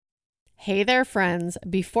Hey there, friends.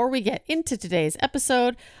 Before we get into today's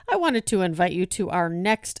episode, I wanted to invite you to our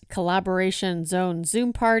next Collaboration Zone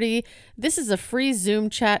Zoom party. This is a free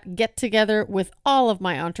Zoom chat get-together with all of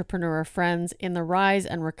my entrepreneur friends in the Rise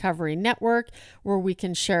and Recovery Network, where we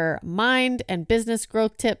can share mind and business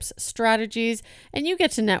growth tips, strategies, and you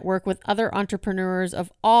get to network with other entrepreneurs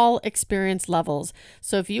of all experience levels.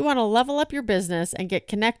 So if you want to level up your business and get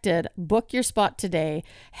connected, book your spot today.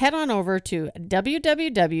 Head on over to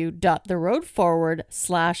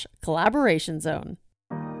www.theroadforward.com/collaboration zone.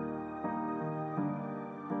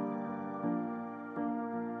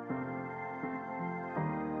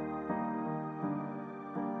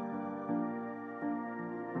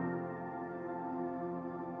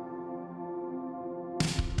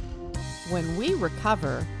 When we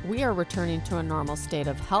recover, we are returning to a normal state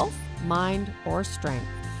of health, mind, or strength.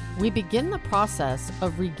 We begin the process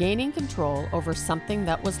of regaining control over something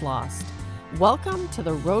that was lost. Welcome to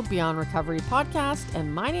the Road Beyond Recovery podcast,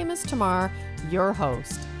 and my name is Tamar, your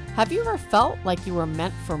host. Have you ever felt like you were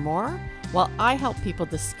meant for more? Well, I help people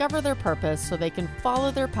discover their purpose so they can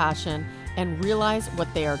follow their passion and realize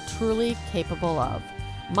what they are truly capable of.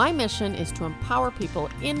 My mission is to empower people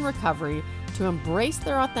in recovery to embrace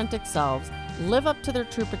their authentic selves, live up to their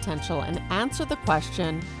true potential, and answer the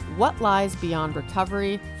question, what lies beyond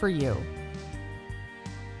recovery for you?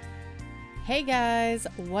 Hey guys,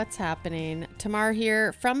 what's happening? Tamar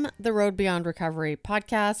here from the Road Beyond Recovery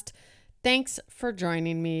podcast. Thanks for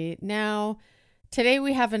joining me. Now, today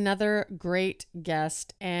we have another great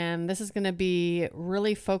guest, and this is going to be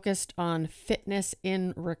really focused on fitness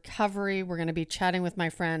in recovery. We're going to be chatting with my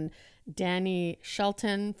friend Danny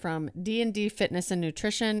Shelton from D&D Fitness and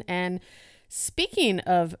Nutrition. And speaking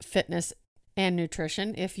of fitness and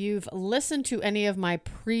nutrition, if you've listened to any of my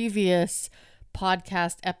previous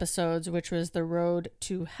podcast episodes, which was the Road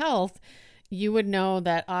to Health, you would know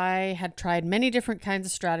that I had tried many different kinds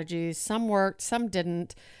of strategies. Some worked, some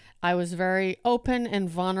didn't. I was very open and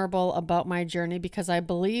vulnerable about my journey because I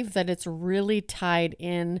believe that it's really tied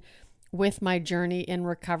in with my journey in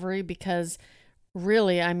recovery because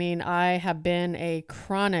really, I have been a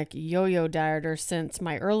chronic yo-yo dieter since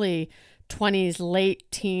my early 20s, late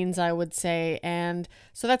teens, I would say. And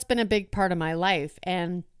so that's been a big part of my life.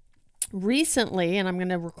 And recently, and I'm going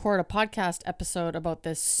to record a podcast episode about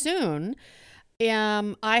this soon,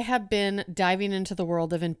 I have been diving into the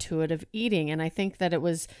world of intuitive eating. And I think that it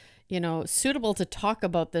was, suitable to talk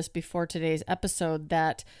about this before today's episode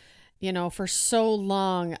that, for so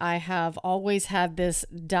long, I have always had this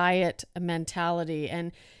diet mentality.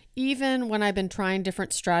 And even when I've been trying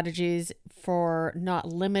different strategies for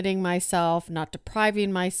not limiting myself, not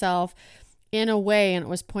depriving myself in a way, and it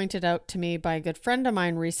was pointed out to me by a good friend of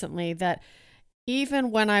mine recently that even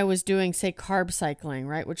when I was doing, say, carb cycling,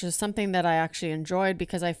 right, which is something that I actually enjoyed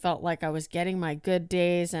because I felt like I was getting my good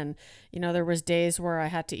days. And, there was days where I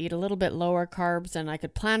had to eat a little bit lower carbs and I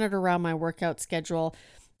could plan it around my workout schedule.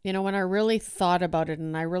 When I really thought about it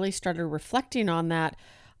and I really started reflecting on that,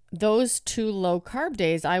 those 2 low carb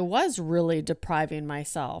days, I was really depriving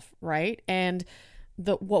myself, right? And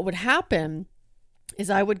what would happen is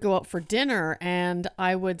I would go out for dinner and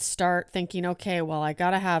I would start thinking, okay, well, I got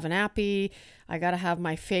to have an appy. I got to have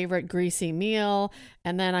my favorite greasy meal.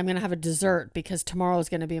 And then I'm going to have a dessert because tomorrow is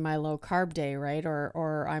going to be my low carb day, right?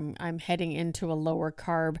 Or I'm heading into a lower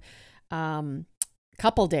carb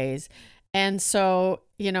couple days. And so,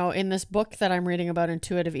 in this book that I'm reading about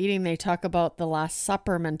intuitive eating, they talk about the Last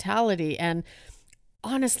Supper mentality. And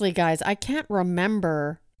honestly, guys, I can't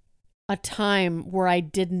remember a time where I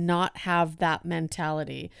did not have that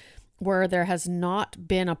mentality, where there has not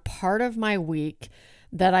been a part of my week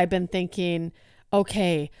that I've been thinking,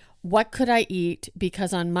 okay, what could I eat?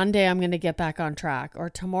 Because on Monday, I'm going to get back on track, or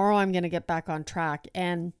tomorrow I'm going to get back on track.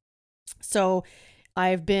 And so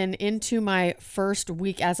I've been into my first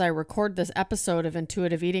week as I record this episode of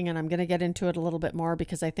intuitive eating, and I'm going to get into it a little bit more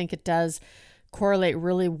because I think it does correlate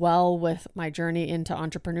really well with my journey into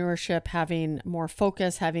entrepreneurship, having more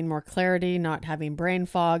focus, having more clarity, not having brain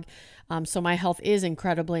fog. So my health is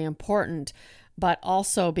incredibly important, but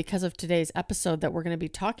also because of today's episode that we're going to be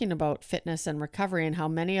talking about fitness and recovery and how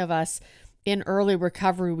many of us in early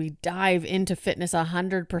recovery, we dive into fitness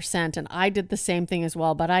 100%. And I did the same thing as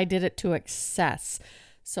well, but I did it to excess.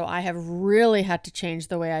 So I have really had to change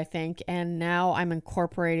the way I think. And now I'm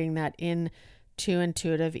incorporating that into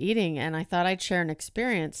intuitive eating. And I thought I'd share an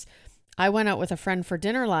experience. I went out with a friend for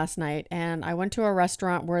dinner last night and I went to a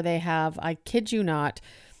restaurant where they have, I kid you not,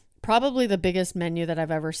 probably the biggest menu that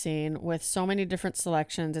I've ever seen with so many different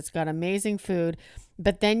selections. It's got amazing food,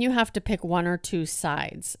 but then you have to pick 1 or 2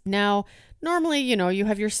 sides. Now, normally, you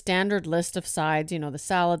have your standard list of sides, the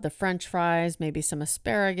salad, the French fries, maybe some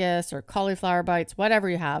asparagus or cauliflower bites, whatever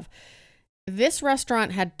you have. This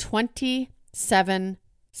restaurant had 27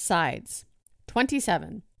 sides.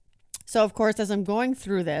 27. So, of course, as I'm going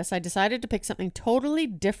through this, I decided to pick something totally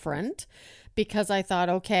different because I thought,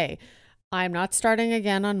 okay, I'm not starting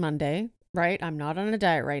again on Monday, right? I'm not on a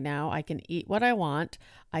diet right now. I can eat what I want.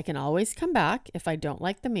 I can always come back if I don't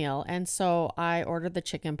like the meal. And so I ordered the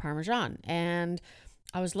chicken parmesan, and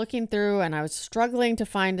I was looking through and I was struggling to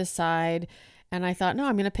find a side. And I thought, no,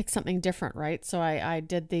 I'm going to pick something different, right? So I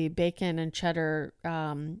did the bacon and cheddar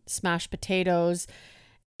smashed potatoes.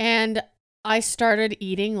 And I started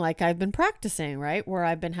eating like I've been practicing, right? Where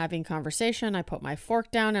I've been having conversation. I put my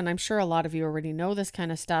fork down, and I'm sure a lot of you already know this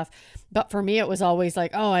kind of stuff. But for me, it was always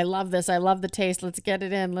like, oh, I love this. I love the taste. Let's get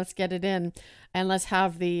it in. Let's get it in. And let's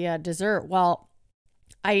have the dessert. Well,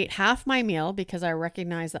 I ate half my meal because I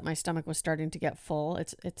recognized that my stomach was starting to get full.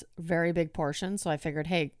 It's very big portion. So I figured,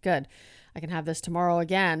 hey, good. I can have this tomorrow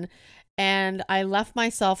again. And I left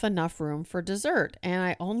myself enough room for dessert. And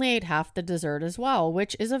I only ate half the dessert as well,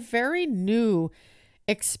 which is a very new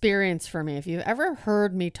experience for me. If you've ever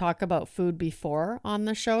heard me talk about food before on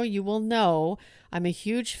the show, you will know I'm a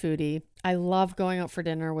huge foodie. I love going out for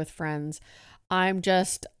dinner with friends. I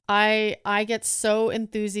get so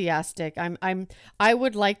enthusiastic. I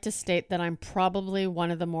would like to state that I'm probably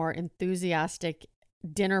one of the more enthusiastic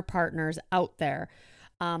dinner partners out there,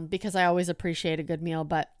 because I always appreciate a good meal.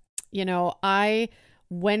 But I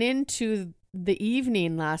went into the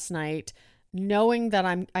evening last night knowing that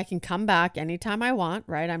I can come back anytime I want,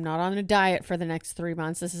 right? I'm not on a diet for the next 3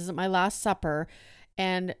 months. This isn't my last supper.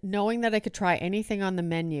 And knowing that I could try anything on the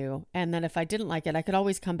menu, and that if I didn't like it, I could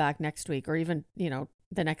always come back next week, or even,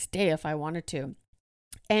 the next day if I wanted to.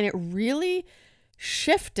 And it really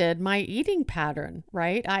shifted my eating pattern,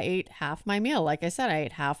 right? I ate half my meal. Like I said, I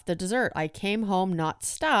ate half the dessert. I came home not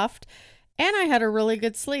stuffed, and I had a really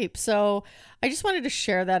good sleep. So I just wanted to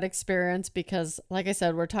share that experience because, like I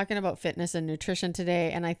said, we're talking about fitness and nutrition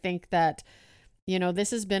today. And I think that,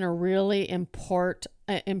 this has been a really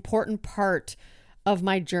important part of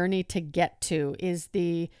my journey to get to, is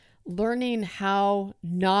the learning how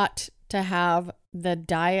not to have the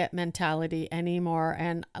diet mentality anymore.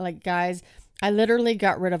 And like, guys, I literally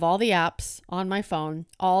got rid of all the apps on my phone,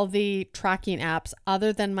 all the tracking apps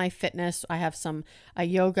other than my fitness. I have a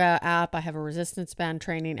yoga app. I have a resistance band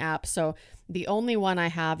training app. So the only one I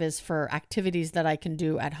have is for activities that I can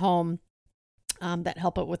do at home, that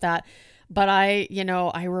help out with that. But I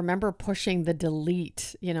remember pushing the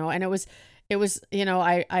delete, and it was,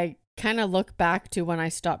 I kind of look back to when I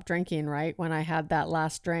stopped drinking, right? When I had that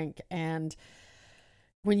last drink, and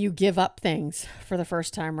when you give up things for the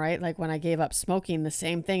first time, right? Like when I gave up smoking, the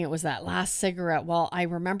same thing. It was that last cigarette. Well, I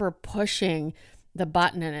remember pushing the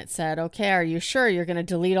button and it said, okay, are you sure you're going to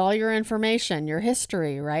delete all your information, your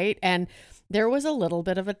history, right? And there was a little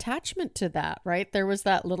bit of attachment to that, right? There was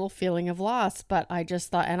that little feeling of loss, but I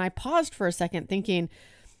just thought, and I paused for a second thinking,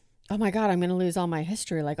 oh my God, I'm going to lose all my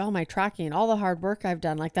history, like all my tracking, all the hard work I've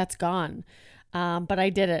done, like that's gone. But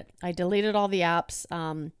I did it. I deleted all the apps.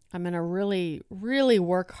 I'm going to really, really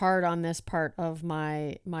work hard on this part of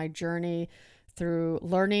my journey through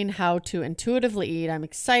learning how to intuitively eat. I'm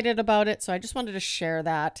excited about it. So I just wanted to share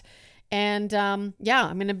that. And I'm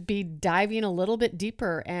going to be diving a little bit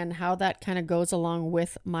deeper and how that kind of goes along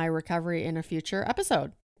with my recovery in a future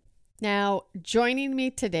episode. Now, joining me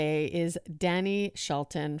today is Danny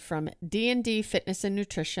Shelton from D&D Fitness and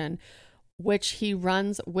Nutrition, which he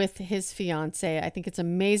runs with his fiance. I think it's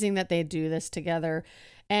amazing that they do this together.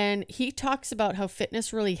 And he talks about how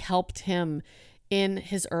fitness really helped him in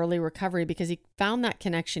his early recovery because he found that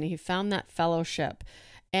connection. He found that fellowship.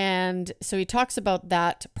 And so he talks about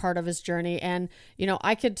that part of his journey. And,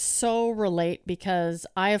 I could so relate because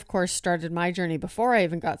I, of course, started my journey before I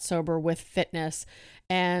even got sober with fitness.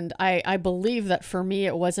 And I believe that for me,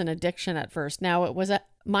 it was an addiction at first. Now it was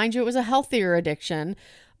mind you, it was a healthier addiction,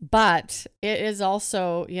 but it is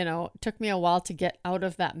also, took me a while to get out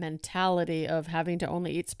of that mentality of having to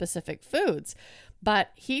only eat specific foods.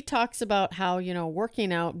 But he talks about how,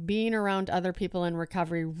 working out, being around other people in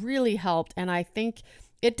recovery really helped. And I think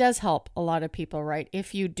it does help a lot of people, right?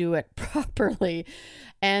 If you do it properly.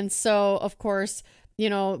 And so, of course,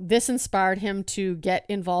 this inspired him to get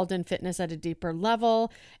involved in fitness at a deeper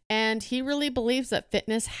level. And he really believes that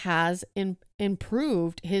fitness has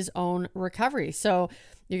improved his own recovery. So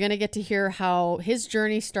you're going to get to hear how his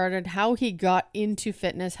journey started, how he got into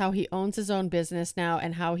fitness, how he owns his own business now,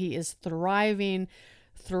 and how he is thriving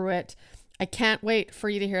through it. I can't wait for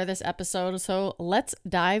you to hear this episode. So let's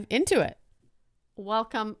dive into it.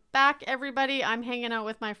 Welcome back, everybody. I'm hanging out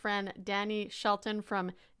with my friend Danny Shelton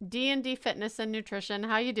from D&D Fitness and Nutrition.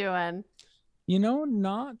 How you doing?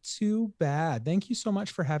 Not too bad. Thank you so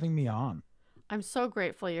much for having me on. I'm so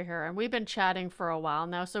grateful you're here. And we've been chatting for a while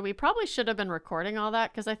now, so we probably should have been recording all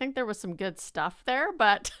that because I think there was some good stuff there.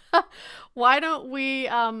 But why don't we,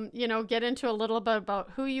 get into a little bit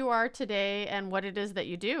about who you are today and what it is that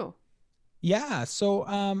you do? Yeah, so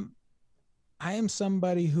I am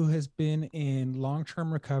somebody who has been in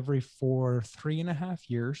long-term recovery for 3.5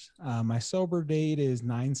 years. My sober date is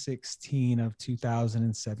 9/16 of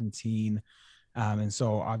 2017. And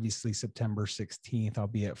so obviously September 16th, I'll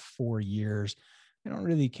be at 4 years. I don't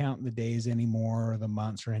really count the days anymore or the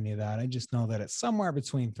months or any of that. I just know that it's somewhere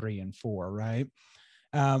between 3 and 4, right?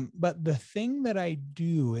 But the thing that I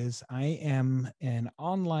do is I am an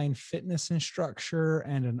online fitness instructor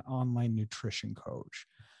and an online nutrition coach.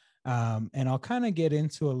 And I'll kind of get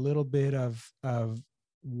into a little bit of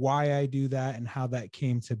why I do that and how that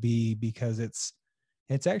came to be, because it's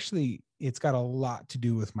got a lot to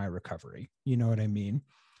do with my recovery. You know what I mean?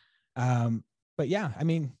 But yeah, I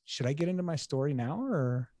mean, should I get into my story now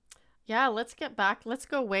or? Yeah, let's get back. Let's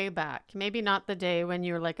go way back. Maybe not the day when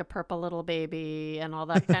you were like a purple little baby and all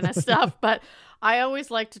that kind of stuff, but I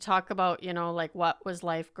always like to talk about, like what was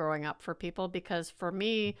life growing up for people because for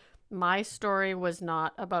me, my story was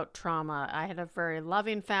not about trauma. I had a very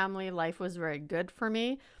loving family. Life was very good for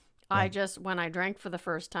me. I Yeah. just, when I drank for the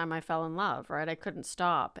first time, I fell in love, right? I couldn't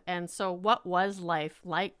stop. And so, what was life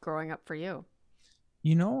like growing up for you?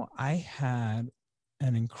 I had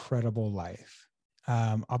an incredible life.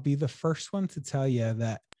 I'll be the first one to tell you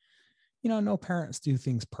that, no parents do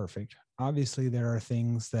things perfect. Obviously, there are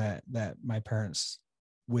things that my parents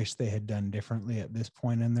wish they had done differently at this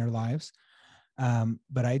point in their lives.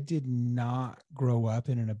 But I did not grow up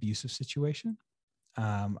in an abusive situation.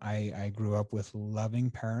 I grew up with loving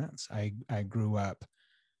parents. I grew up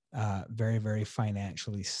very, very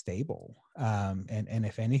financially stable. And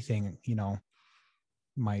if anything,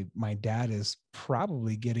 my dad is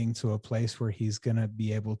probably getting to a place where he's going to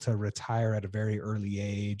be able to retire at a very early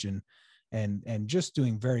age and just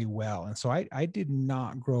doing very well. And so I did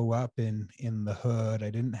not grow up in the hood. I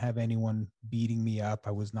didn't have anyone beating me up.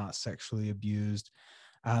 I was not sexually abused.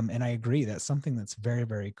 And I agree that's something that's very,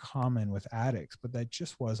 very common with addicts, but that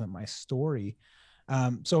just wasn't my story.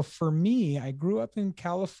 So for me, I grew up in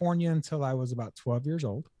California until I was about 12 years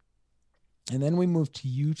old. And then we moved to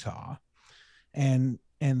Utah, and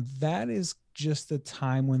that is just a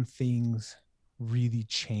time when things really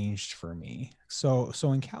changed for me. So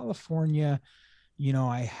in California,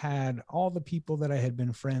 I had all the people that I had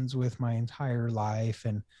been friends with my entire life,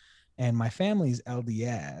 and my family's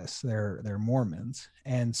LDS, they're Mormons.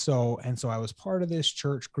 And so I was part of this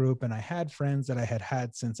church group, and I had friends that I had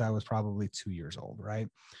had since I was probably 2 years old, right?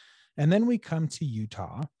 And then we come to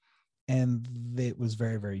Utah, and it was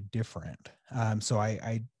very, very different. So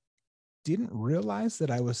I didn't realize that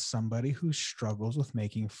I was somebody who struggles with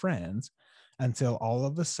making friends until all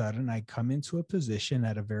of a sudden I come into a position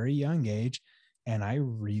at a very young age, and I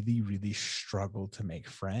really, really struggled to make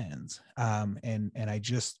friends. And I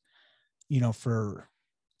just, for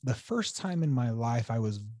the first time in my life, I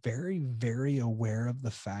was very, very aware of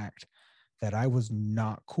the fact that I was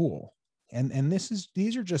not cool. And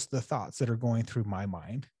these are just the thoughts that are going through my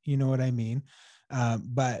mind. You know what I mean?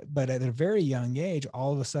 But at a very young age,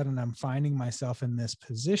 all of a sudden I'm finding myself in this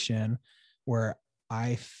position where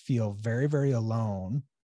I feel very, very alone.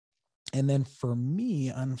 And then for me,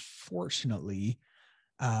 unfortunately,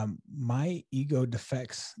 my ego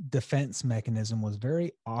defense mechanism was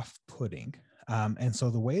very off-putting. And so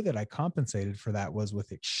the way that I compensated for that was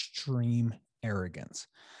with extreme arrogance,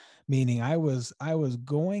 meaning I was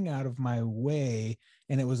going out of my way,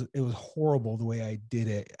 and it was horrible the way I did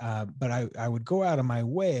it. But I would go out of my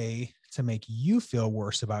way to make you feel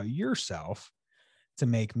worse about yourself, to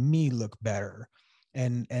make me look better,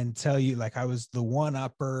 and tell you like I was the one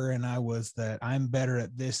upper, and I was that I'm better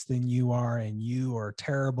at this than you are, and you are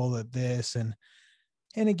terrible at this. And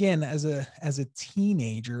again, as a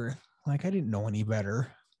teenager, like I didn't know any better,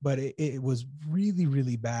 but it was really,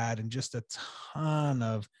 really bad, and just a ton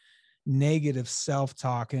of negative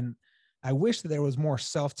self-talk. And I wish that there was more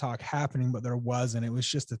self-talk happening, but there wasn't. It was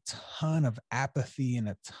just a ton of apathy and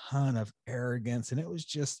a ton of arrogance, and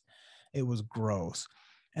it was gross.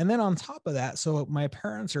 And then on top of that, so my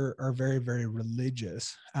parents are very, very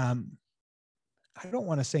religious. I don't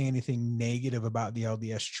want to say anything negative about the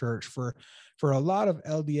LDS church. For a lot of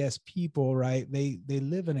LDS people, right, they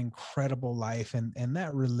live an incredible life, and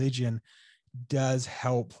that religion does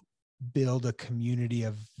help build a community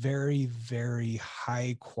of very, very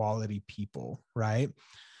high quality people, right?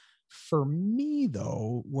 For me,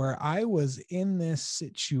 though, where I was in this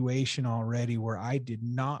situation already where I did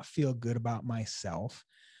not feel good about myself,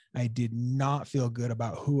 I did not feel good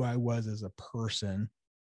about who I was as a person.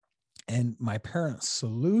 And my parents'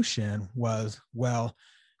 solution was, well,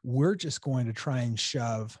 we're just going to try and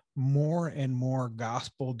shove more and more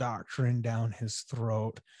gospel doctrine down his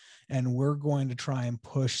throat. And we're going to try and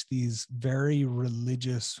push these very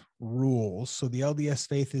religious rules. So the LDS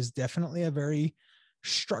faith is definitely a very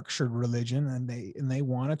structured religion, and they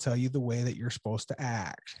want to tell you the way that you're supposed to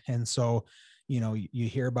act. And so, you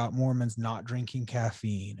hear about Mormons not drinking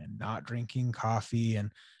caffeine and not drinking coffee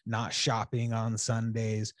and not shopping on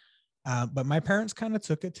Sundays. But my parents kind of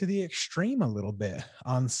took it to the extreme a little bit.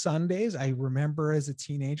 On Sundays, I remember as a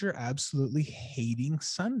teenager absolutely hating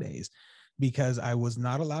Sundays because I was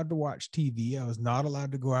not allowed to watch TV. I was not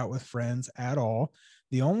allowed to go out with friends at all.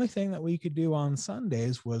 The only thing that we could do on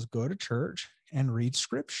Sundays was go to church and read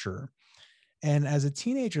scripture. And as a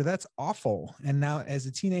teenager, that's awful. And now as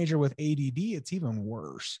a teenager with ADD, it's even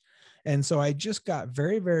worse. And so I just got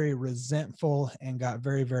very, very resentful and got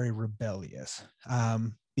very, very rebellious.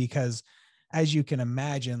 Because as you can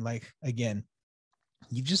imagine, like, again,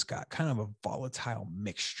 you've just got kind of a volatile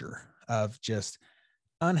mixture of just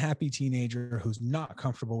unhappy teenager who's not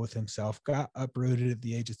comfortable with himself, got uprooted at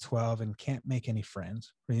the age of 12 and can't make any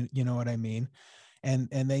friends. You know what I mean? And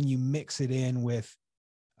then you mix it in with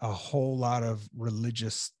a whole lot of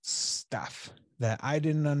religious stuff that I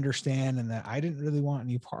didn't understand and that I didn't really want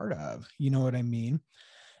any part of. You know what I mean?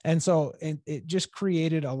 And so it just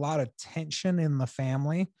created a lot of tension in the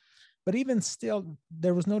family. But even still,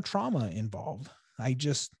 there was no trauma involved. I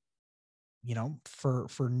just,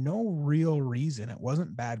 for no real reason, it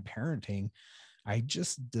wasn't bad parenting. I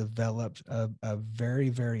just developed a very,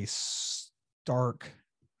 very stark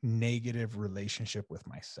negative relationship with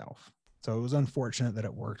myself. So it was unfortunate that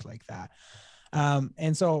it worked like that.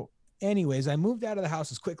 And so anyways, I moved out of the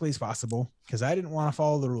house as quickly as possible because I didn't want to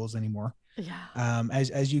follow the rules anymore. Yeah.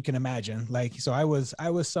 As you can imagine, like, so I was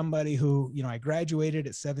somebody who, I graduated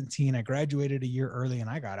at 17, I graduated a year early and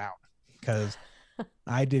I got out because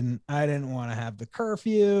I didn't want to have the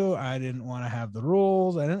curfew. I didn't want to have the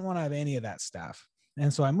rules. I didn't want to have any of that stuff.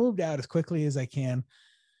 And so I moved out as quickly as I can.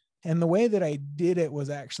 And the way that I did it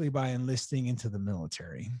was actually by enlisting into the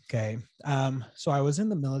military. Okay. So I was in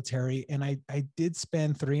the military and I did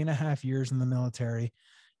spend 3.5 years in the military.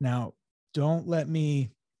 Now, don't let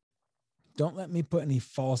me put any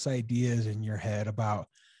false ideas in your head about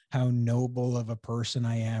how noble of a person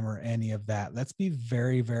I am or any of that. Let's be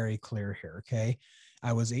very, very clear here. Okay.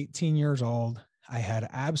 I was 18 years old. I had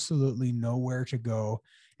absolutely nowhere to go.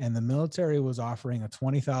 And the military was offering a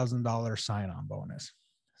 $20,000 sign-on bonus.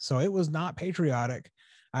 So it was not patriotic.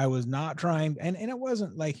 I was not trying, and it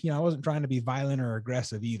wasn't like, I wasn't trying to be violent or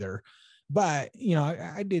aggressive either. But,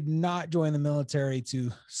 I did not join the military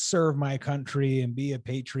to serve my country and be a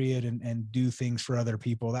patriot and do things for other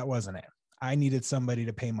people. That wasn't it. I needed somebody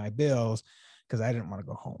to pay my bills because I didn't want to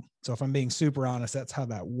go home. So if I'm being super honest, that's how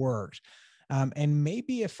that worked. And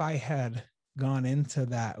maybe if I had gone into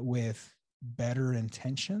that with better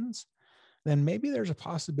intentions, then maybe there's a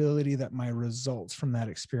possibility that my results from that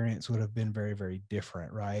experience would have been very, very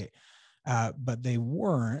different, right? But they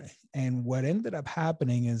weren't. And what ended up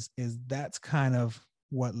happening is that's kind of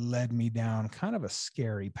what led me down kind of a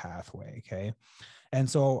scary pathway. Okay. And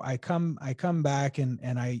so I come back and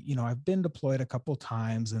I've been deployed a couple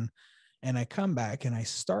times and I come back and I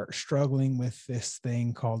start struggling with this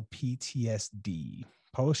thing called PTSD,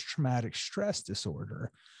 post-traumatic stress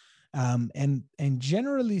disorder. And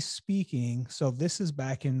generally speaking, so this is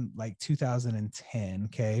back in like 2010.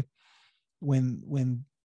 Okay. When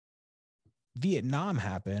Vietnam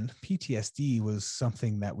happened, PTSD was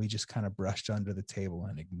something that we just kind of brushed under the table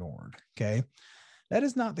and ignored. Okay. That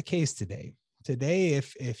is not the case today. Today,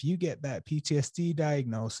 if you get that PTSD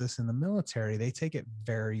diagnosis in the military, they take it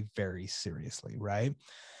very, very seriously, right?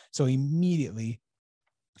 So immediately,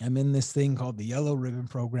 I'm in this thing called the Yellow Ribbon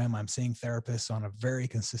Program. I'm seeing therapists on a very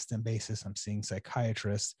consistent basis. I'm seeing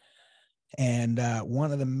psychiatrists. And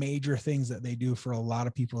one of the major things that they do for a lot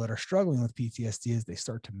of people that are struggling with PTSD is they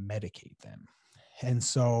start to medicate them. And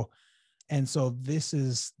so this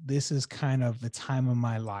is kind of the time of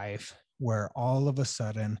my life where all of a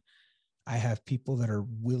sudden I have people that are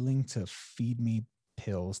willing to feed me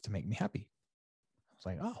pills to make me happy. I was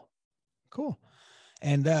like, oh, cool.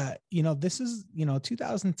 And, this is,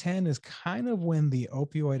 2010 is kind of when the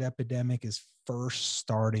opioid epidemic is first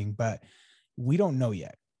starting, but we don't know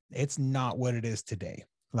yet. It's not what it is today.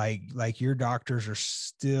 Like your doctors are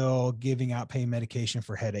still giving out pain medication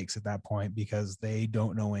for headaches at that point because they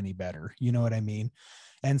don't know any better. You know what I mean?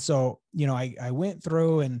 And so, I went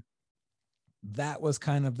through, and that was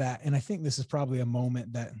kind of that. And I think this is probably a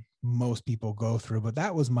moment that most people go through, but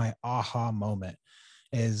that was my aha moment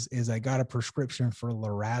is I got a prescription for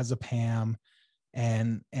lorazepam,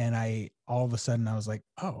 and I, all of a sudden I was like,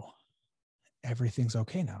 oh, everything's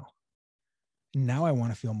okay now. Now I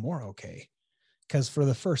want to feel more okay. Because for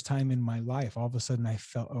the first time in my life, all of a sudden I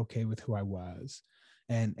felt okay with who I was.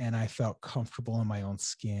 And I felt comfortable in my own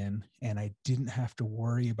skin. And I didn't have to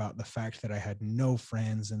worry about the fact that I had no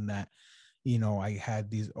friends, and that, I had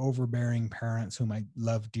these overbearing parents whom I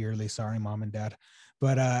love dearly. Sorry, mom and dad.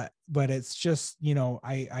 But it's just,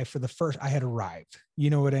 for the first, I had arrived, you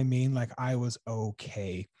know what I mean? Like, I was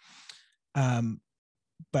okay.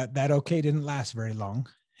 But that okay didn't last very long,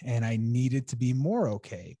 and I needed to be more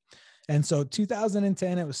okay. And so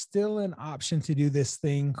 2010, it was still an option to do this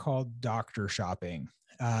thing called doctor shopping.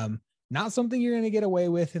 Not something you're going to get away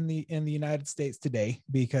with in the United States today,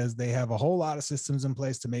 because they have a whole lot of systems in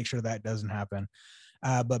place to make sure that doesn't happen.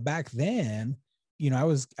 But back then, I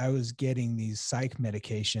was getting these psych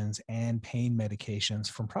medications and pain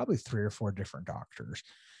medications from probably 3 or 4 different doctors.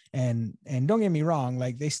 And don't get me wrong,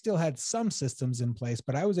 like, they still had some systems in place,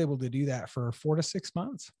 but I was able to do that for 4 to 6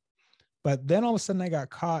 months. But then all of a sudden I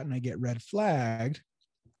got caught and I get red flagged,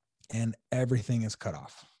 and everything is cut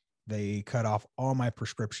off. They cut off all my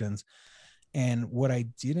prescriptions. And what I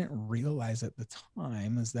didn't realize at the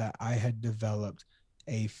time is that I had developed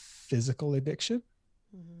a physical addiction,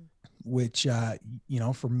 mm-hmm. which,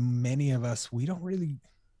 for many of us, we don't really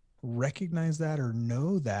recognize that or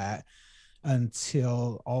know that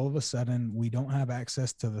until all of a sudden we don't have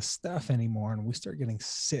access to the stuff anymore, and we start getting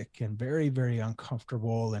sick and very, very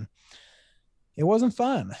uncomfortable, and it wasn't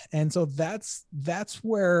fun. And so that's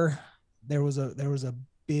where there was a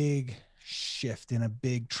big shift and a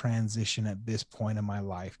big transition at this point in my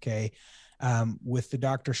life. Okay. With the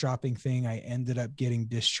doctor shopping thing, I ended up getting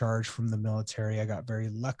discharged from the military. I got very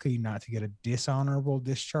lucky not to get a dishonorable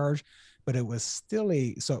discharge, but it was still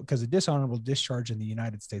because a dishonorable discharge in the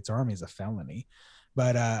United States Army is a felony,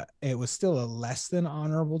 but it was still a less than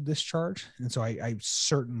honorable discharge. And so I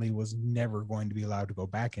certainly was never going to be allowed to go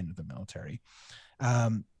back into the military.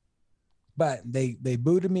 But they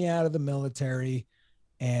booted me out of the military,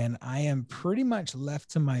 and I am pretty much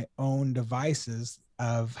left to my own devices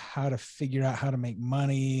of how to figure out how to make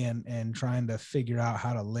money, and trying to figure out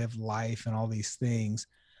how to live life and all these things.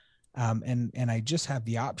 And I just have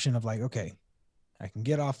the option of, like, okay, I can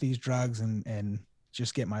get off these drugs and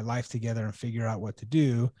just get my life together and figure out what to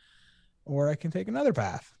do, or I can take another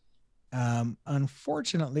path.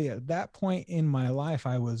 Unfortunately, at that point in my life,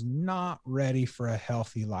 I was not ready for a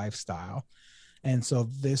healthy lifestyle. And so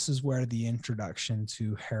this is where the introduction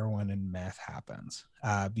to heroin and meth happens,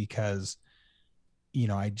 because,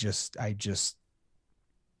 I just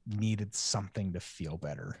needed something to feel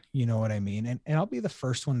better. You know what I mean? And I'll be the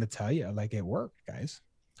first one to tell you, like, it worked, guys.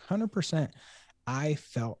 100%. I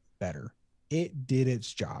felt better. It did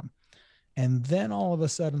its job. And then all of a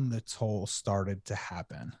sudden the toll started to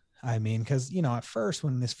happen. I mean, because, at first,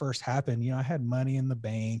 when this first happened, I had money in the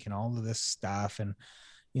bank and all of this stuff. And,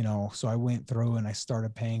 so I went through and I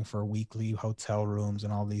started paying for weekly hotel rooms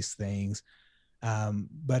and all these things.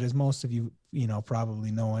 But as most of you,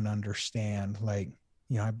 probably know and understand, like,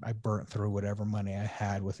 I burnt through whatever money I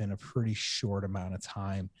had within a pretty short amount of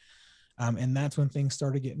time. And that's when things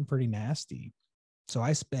started getting pretty nasty. So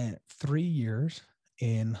I spent 3 years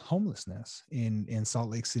in homelessness in Salt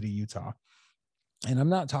Lake City, Utah. And I'm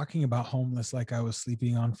not talking about homeless like I was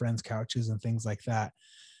sleeping on friends' couches and things like that.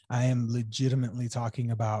 I am legitimately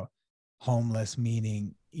talking about homeless,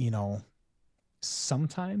 meaning,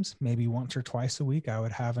 sometimes maybe once or twice a week, I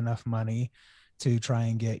would have enough money to try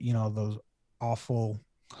and get, those awful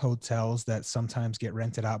hotels that sometimes get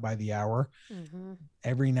rented out by the hour. Mm-hmm.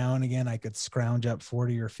 Every now and again, I could scrounge up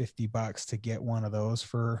 40 or $50 to get one of those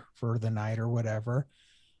for the night or whatever.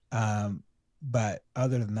 But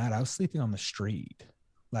other than that, I was sleeping on the street,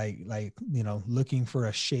 like, looking for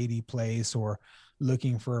a shady place, or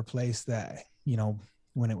looking for a place that,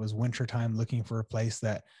 when it was wintertime, looking for a place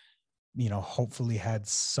that, hopefully had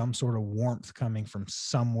some sort of warmth coming from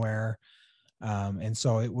somewhere. And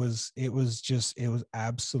so it was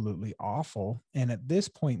absolutely awful. And at this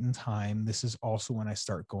point in time, this is also when I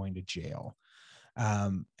start going to jail.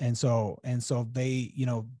 And so they,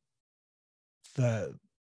 the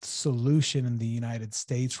solution in the United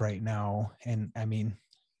States right now, and I mean,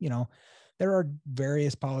 there are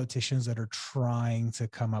various politicians that are trying to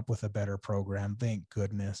come up with a better program, thank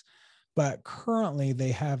goodness. But currently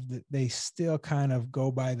they still kind of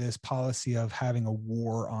go by this policy of having a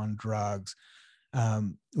war on drugs,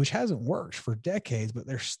 which hasn't worked for decades, but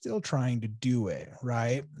they're still trying to do it.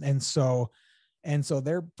 Right. And so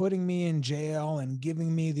they're putting me in jail and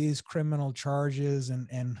giving me these criminal charges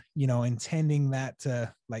and intending that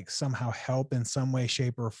to like somehow help in some way,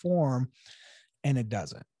 shape, or form. And it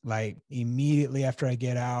doesn't. Like immediately after I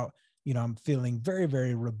get out, I'm feeling very,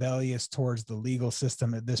 very rebellious towards the legal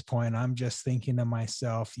system at this point. I'm just thinking to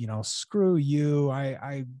myself, screw you.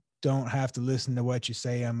 I don't have to listen to what you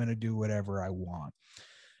say. I'm going to do whatever I want.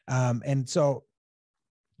 And so,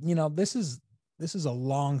 this is a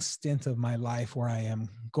long stint of my life where I am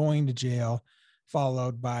going to jail,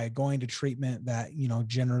 followed by going to treatment that,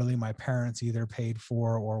 generally my parents either paid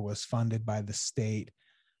for or was funded by the state.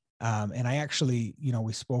 And I actually,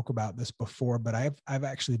 we spoke about this before, but I've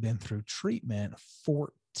actually been through treatment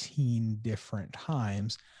 14 different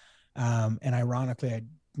times. And ironically, I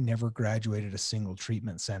never graduated a single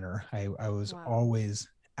treatment center. I was always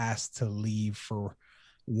asked to leave for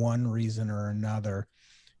one reason or another.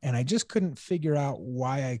 And I just couldn't figure out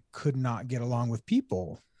why I could not get along with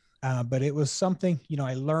people. But it was something,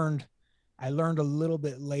 I learned a little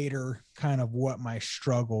bit later kind of what my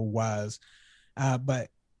struggle was. But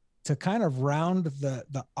to kind of round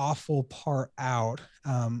the awful part out,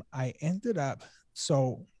 I ended up,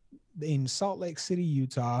 so in Salt Lake City,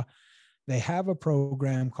 Utah, they have a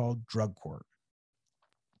program called Drug Court.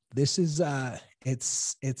 This is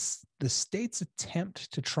it's the state's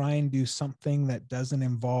attempt to try and do something that doesn't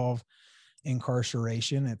involve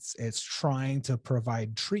incarceration. It's trying to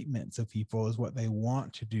provide treatment to people is what they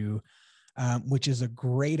want to do, which is a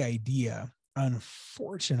great idea.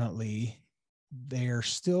 Unfortunately, they're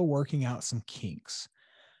still working out some kinks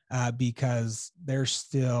because there's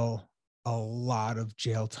still a lot of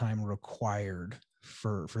jail time required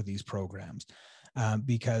for these programs.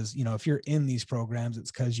 Because, if you're in these programs,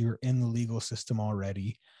 it's because you're in the legal system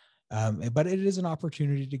already. But it is an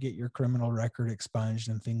opportunity to get your criminal record expunged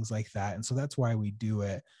and things like that. And so that's why we do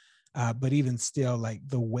it. But even still, like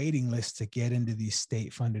the waiting list to get into these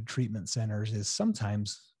state funded treatment centers is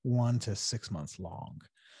sometimes 1 to 6 months long.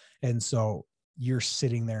 And so you're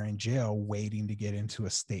sitting there in jail waiting to get into a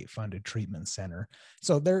state funded treatment center.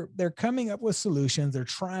 So they're coming up with solutions. They're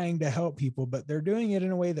trying to help people, but they're doing it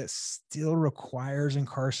in a way that still requires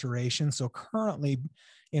incarceration. So currently,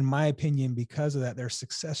 in my opinion, because of that, their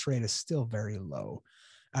success rate is still very low.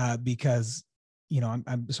 Because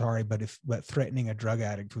I'm sorry, but threatening a drug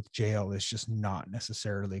addict with jail is just not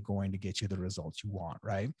necessarily going to get you the results you want,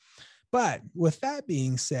 right? But with that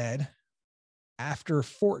being said, after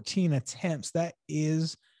 14 attempts, that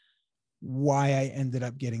is why I ended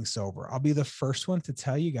up getting sober. I'll be the first one to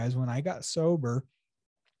tell you guys, when I got sober,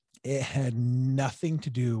 it had nothing to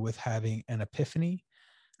do with having an epiphany.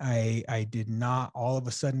 I did not all of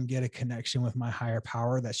a sudden get a connection with my higher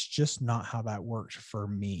power. That's just not how that worked for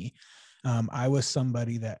me. I was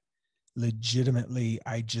somebody that legitimately,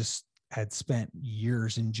 I just had spent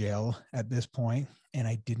years in jail at this point, and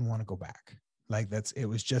I didn't want to go back. Like it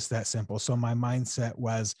was just that simple. So my mindset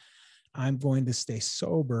was, I'm going to stay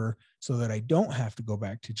sober so that I don't have to go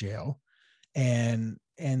back to jail. And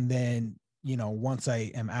then, once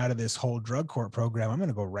I am out of this whole drug court program, I'm going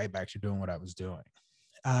to go right back to doing what I was doing.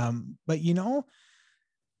 But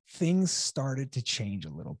things started to change a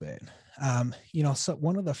little bit. So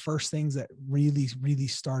one of the first things that really, really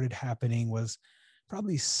started happening was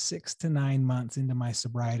probably 6 to 9 months into my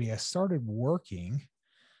sobriety, I started working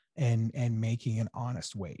and making an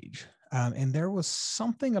honest wage. And there was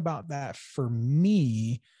something about that for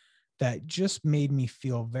me that just made me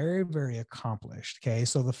feel very, very accomplished. Okay.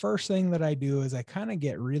 So the first thing that I do is I kind of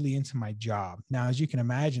get really into my job. Now, as you can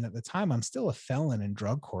imagine, at the time, I'm still a felon in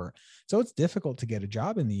drug court. So it's difficult to get a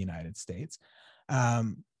job in the United States.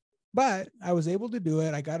 But I was able to do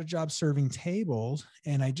it. I got a job serving tables,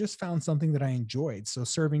 and I just found something that I enjoyed. So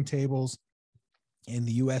serving tables in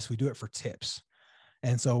the US, we do it for tips.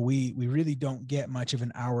 And so we really don't get much of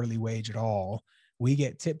an hourly wage at all. We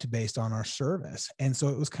get tipped based on our service. And so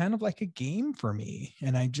it was kind of like a game for me.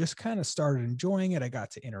 And I just kind of started enjoying it. I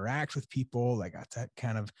got to interact with people. I got to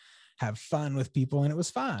kind of have fun with people, and it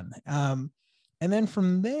was fun. And then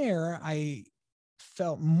from there, I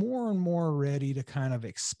felt more and more ready to kind of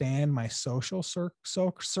expand my social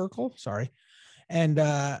circle. Sorry. And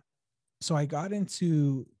so I got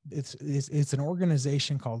into it's an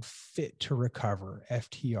organization called Fit to Recover,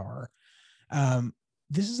 FTR.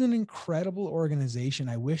 This is an incredible organization.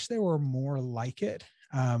 I wish there were more like it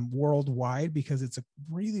worldwide, because it's a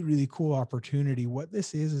really, really cool opportunity. What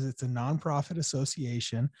this is it's a nonprofit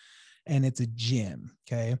association, and it's a gym.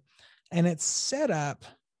 Okay. And it's set up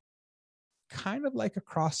kind of like a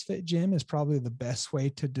CrossFit gym is probably the best way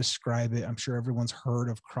to describe it. I'm sure everyone's heard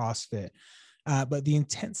of CrossFit, but the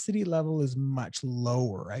intensity level is much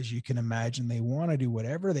lower. As you can imagine, they want to do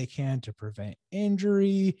whatever they can to prevent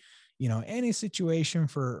injury. Any situation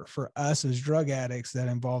for us as drug addicts that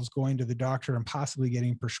involves going to the doctor and possibly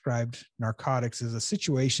getting prescribed narcotics is a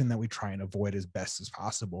situation that we try and avoid as best as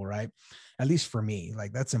possible, right? At least for me,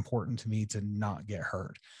 like that's important to me to not get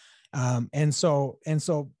hurt. And so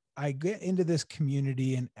I get into this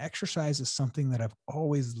community, and exercise is something that I've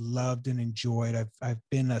always loved and enjoyed. I've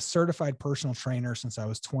been a certified personal trainer since I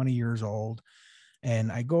was 20 years old.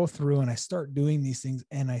 And I go through and I start doing these things,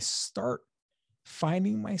 and I start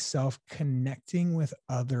finding myself connecting with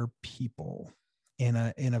other people in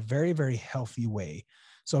a very, very healthy way.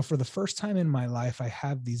 So for the first time in my life, I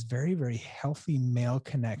have these very, very healthy male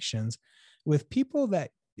connections with people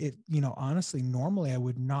that honestly, normally I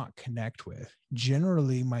would not connect with.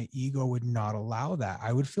 Generally, my ego would not allow that.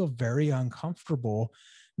 I would feel very uncomfortable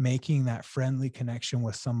making that friendly connection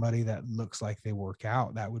with somebody that looks like they work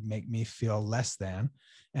out. That would make me feel less than,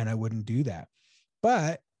 and I wouldn't do that.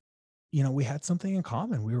 But we had something in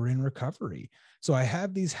common. We were in recovery. So I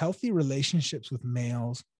have these healthy relationships with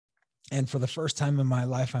males. And for the first time in my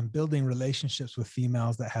life, I'm building relationships with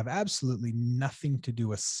females that have absolutely nothing to do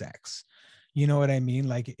with sex. You know what I mean?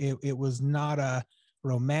 Like it was not a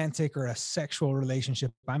romantic or a sexual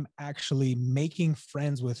relationship. I'm actually making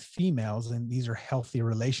friends with females, and these are healthy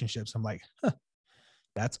relationships. I'm like,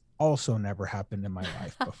 that's also never happened in my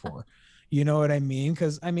life before. You know what I mean?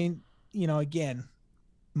 Because again,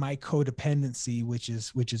 my codependency, which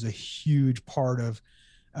is a huge part of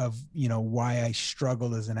why I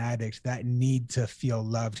struggled as an addict. That need to feel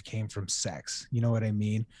loved came from sex. You know what I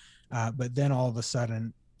mean? But then all of a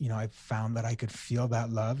sudden, I found that I could feel that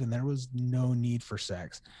love, and there was no need for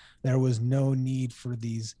sex. There was no need for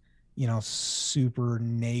these super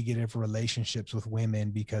negative relationships with women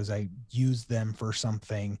because I used them for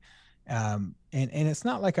something. And it's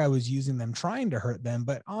not like I was using them trying to hurt them,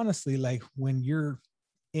 but honestly, like when you're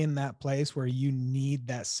in that place where you need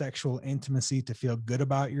that sexual intimacy to feel good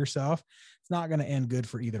about yourself, it's not going to end good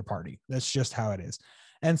for either party. That's just how it is.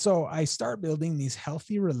 And so I start building these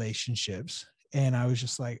healthy relationships, and I was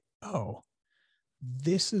just like, oh,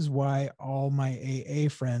 this is why all my AA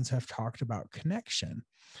friends have talked about connection.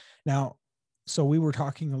 Now, so we were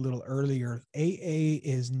talking a little earlier, AA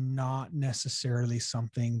is not necessarily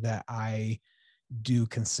something that I do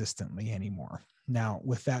consistently anymore. Now,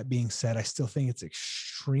 with that being said, I still think it's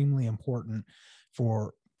extremely important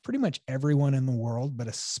for pretty much everyone in the world, but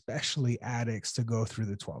especially addicts, to go through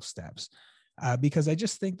the 12 steps. Because I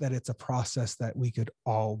just think that it's a process that we could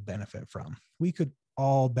all benefit from. We could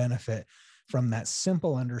all benefit from that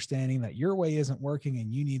simple understanding that your way isn't working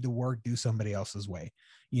and you need to do somebody else's way.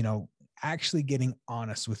 Actually getting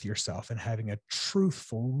honest with yourself and having a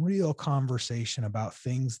truthful, real conversation about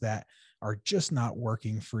things that are just not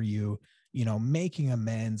working for you, making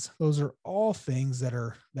amends. Those are all things that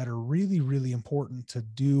are really, really important to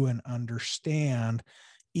do and understand.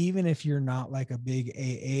 Even if you're not like a big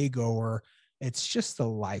AA goer, it's just a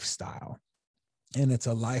lifestyle. And it's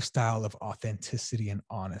a lifestyle of authenticity and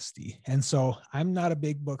honesty. And so I'm not a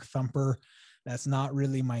big book thumper. That's not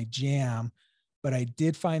really my jam, but I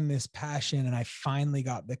did find this passion, and I finally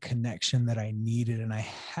got the connection that I needed. And I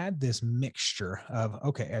had this mixture of,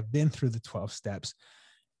 okay, I've been through the 12 steps,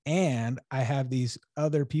 and I have these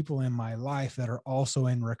other people in my life that are also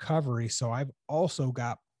in recovery. So I've also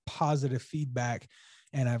got positive feedback,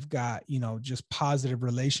 and I've got, just positive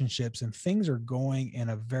relationships, and things are going in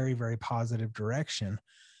a very, very positive direction.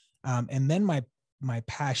 And then my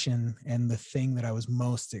passion and the thing that I was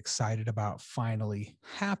most excited about finally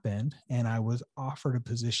happened. And I was offered a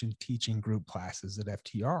position teaching group classes at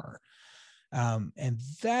FTR. And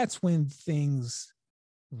that's when things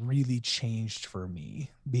really changed for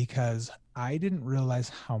me, because I didn't realize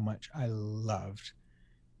how much I loved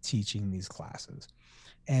teaching these classes.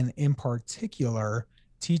 And in particular,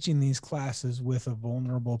 teaching these classes with a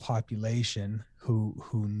vulnerable population who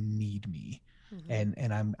need me. Mm-hmm.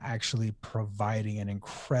 And I'm actually providing an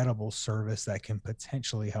incredible service that can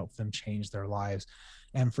potentially help them change their lives.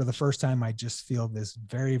 And for the first time, I just feel this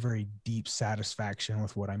very, very deep satisfaction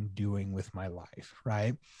with what I'm doing with my life.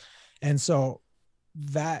 Right. And so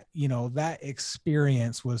that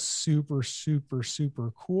experience was super, super,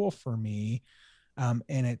 super cool for me. And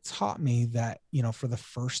it taught me that, for the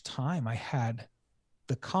first time, I had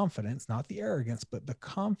the confidence, not the arrogance, but the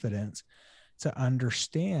confidence to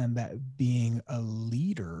understand that being a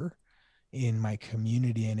leader in my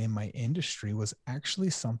community and in my industry was actually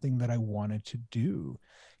something that I wanted to do.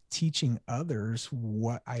 teaching others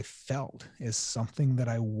what I felt is something that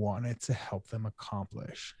I wanted to help them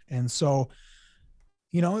accomplish. And so,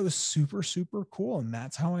 it was super, super cool. And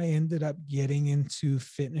that's how I ended up getting into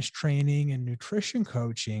fitness training and nutrition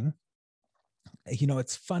coaching.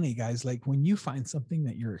 It's funny, guys, like when you find something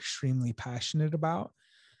that you're extremely passionate about,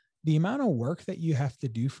 the amount of work that you have to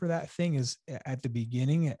do for that thing is at the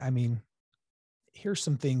beginning. I mean, here's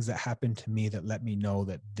some things that happened to me that let me know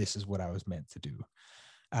that this is what I was meant to do.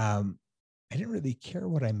 I didn't really care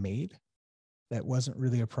what I made. That wasn't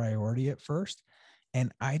really a priority at first.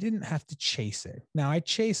 And I didn't have to chase it. Now I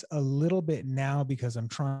chase a little bit now because I'm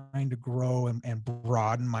trying to grow and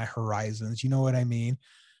broaden my horizons. You know what I mean?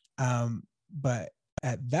 But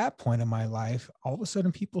at that point in my life, all of a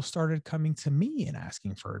sudden people started coming to me and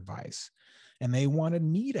asking for advice, and they wanted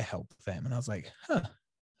me to help them. And I was like,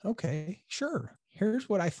 okay, sure. Here's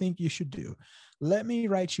what I think you should do. Let me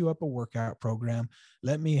write you up a workout program.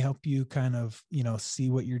 Let me help you kind of, see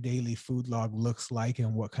what your daily food log looks like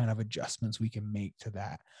and what kind of adjustments we can make to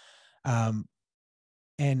that.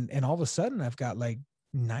 And all of a sudden I've got like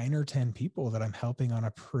 9 or 10 people that I'm helping on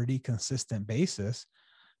a pretty consistent basis.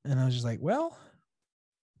 And I was just like, well,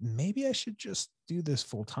 maybe I should just do this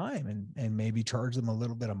full time and maybe charge them a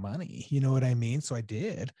little bit of money. You know what I mean? So I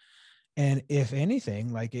did. And if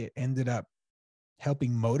anything, like it ended up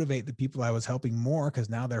helping motivate the people I was helping more, because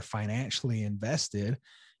now they're financially invested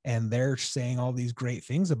and they're saying all these great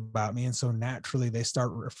things about me. And so naturally they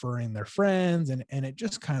start referring their friends, and it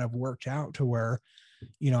just kind of worked out to where,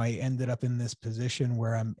 I ended up in this position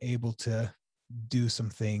where I'm able to do some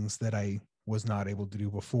things that I was not able to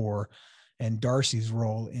do before. And Darcy's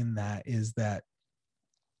role in that is that,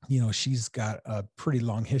 she's got a pretty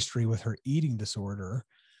long history with her eating disorder,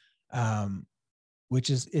 which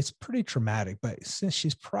is, it's pretty traumatic. But since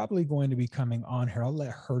she's probably going to be coming on here, I'll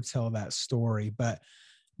let her tell that story. But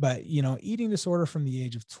eating disorder from the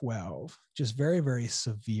age of 12, just very, very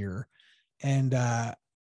severe. And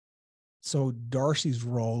so Darcy's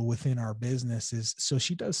role within our business is, so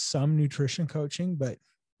she does some nutrition coaching, but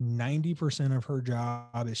 90% of her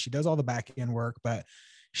job is she does all the back end work, but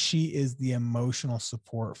she is the emotional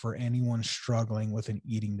support for anyone struggling with an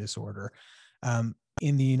eating disorder.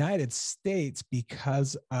 In the United States,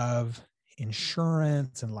 because of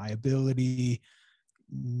insurance and liability,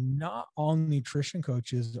 not all nutrition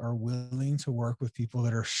coaches are willing to work with people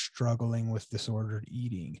that are struggling with disordered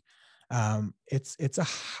eating. It's a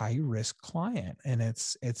high risk client, and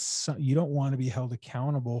it's you don't want to be held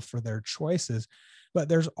accountable for their choices, but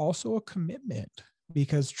there's also a commitment,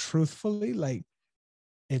 because truthfully, like,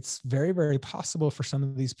 it's very, very possible for some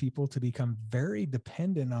of these people to become very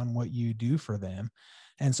dependent on what you do for them.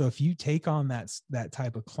 And so if you take on that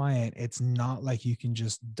type of client, it's not like you can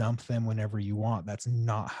just dump them whenever you want. That's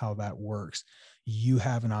not how that works. You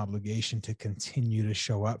have an obligation to continue to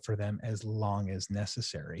show up for them as long as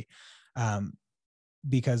necessary.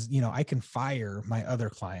 Because, I can fire my other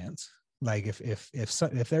clients. Like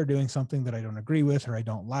if they're doing something that I don't agree with or I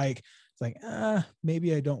don't like, it's like,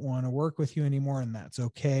 maybe I don't want to work with you anymore, and that's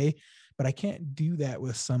okay. But I can't do that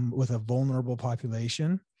with a vulnerable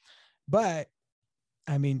population. But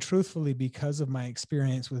I mean, truthfully, because of my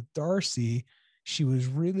experience with Darcy, she was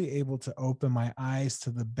really able to open my eyes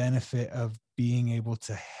to the benefit of being able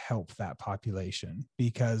to help that population.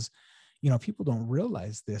 Because people don't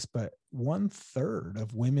realize this, but 1/3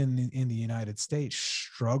 of women in the United States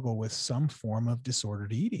struggle with some form of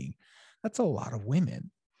disordered eating. That's a lot of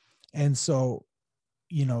women. And so,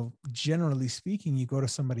 generally speaking, you go to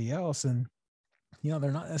somebody else and,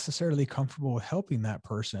 they're not necessarily comfortable with helping that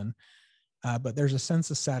person. But there's a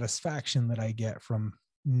sense of satisfaction that I get from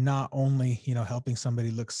not only, helping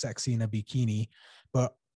somebody look sexy in a bikini,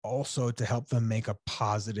 but also to help them make a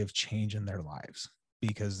positive change in their lives,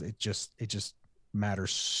 because it just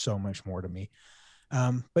matters so much more to me.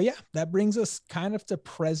 But yeah, that brings us kind of to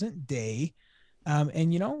present day.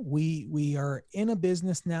 And we are in a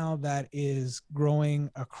business now that is growing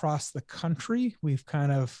across the country. We've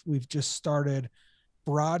just started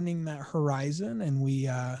broadening that horizon, and we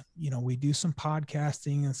do some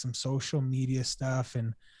podcasting and some social media stuff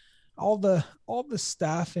and all the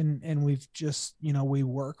stuff. And we've just, we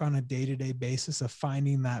work on a day-to-day basis of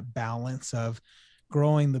finding that balance of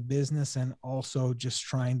growing the business and also just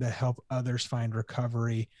trying to help others find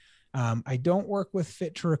recovery. I don't work with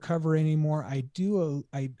Fit to Recover anymore. I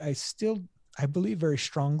believe very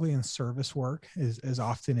strongly in service work as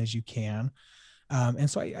often as you can. And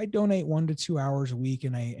so I donate 1 to 2 hours a week,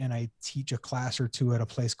 and I teach a class or two at a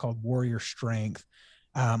place called Warrior Strength,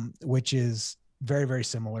 which is very, very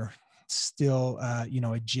similar. Still,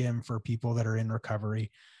 a gym for people that are in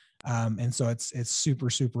recovery. And so it's super,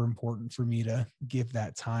 super important for me to give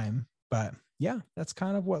that time. But yeah, that's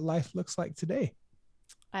kind of what life looks like today.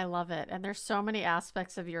 I love it. And there's so many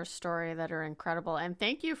aspects of your story that are incredible. And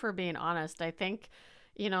thank you for being honest. I think,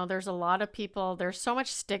 there's a lot of people, there's so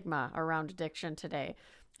much stigma around addiction today.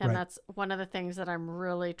 And Right. that's one of the things that I'm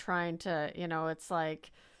really trying to, it's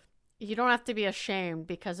like, you don't have to be ashamed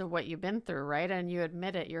because of what you've been through, right? And you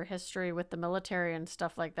admit it, your history with the military and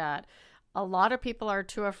stuff like that. A lot of people are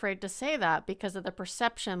too afraid to say that because of the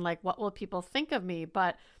perception, like, what will people think of me?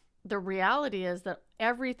 But the reality is that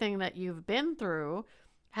everything that you've been through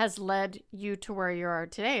has led you to where you are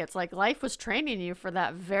today. It's like life was training you for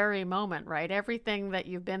that very moment, right? Everything that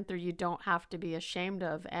you've been through, you don't have to be ashamed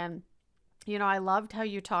of. And, I loved how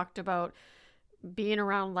you talked about being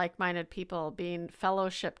around like-minded people, being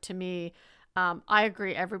fellowship to me. I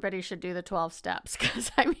agree. Everybody should do the 12 steps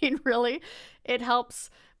because I mean, really, it helps.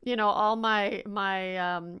 All my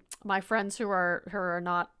friends who are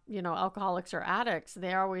not alcoholics or addicts.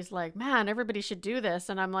 They're always like, man, everybody should do this,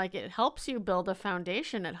 and I'm like, it helps you build a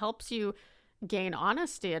foundation. It helps you gain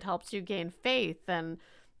honesty. It helps you gain faith, and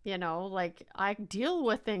like I deal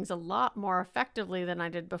with things a lot more effectively than I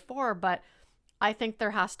did before, but I think there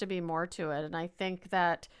has to be more to it. And I think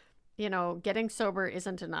that, getting sober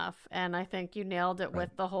isn't enough. And I think you nailed it Right.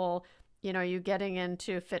 with the whole, you getting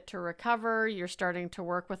into fit to recover, you're starting to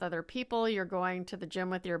work with other people, you're going to the gym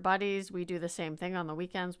with your buddies. We do the same thing on the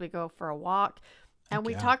weekends. We go for a walk and Heck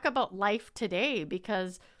we yeah. talk about life today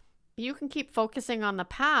because you can keep focusing on the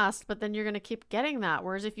past, but then you're going to keep getting that.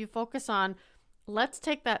 Whereas if you focus on, let's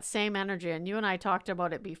take that same energy, and you and I talked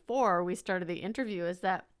about it before we started the interview, is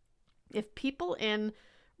that if people in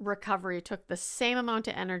recovery took the same amount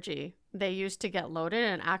of energy they used to get loaded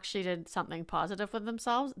and actually did something positive with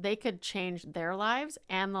themselves, they could change their lives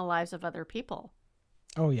and the lives of other people.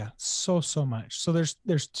 Oh yeah, so so much. So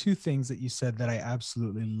there's two things that you said that I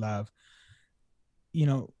absolutely love. You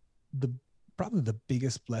know, the probably the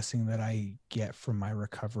biggest blessing that I get from my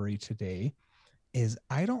recovery today is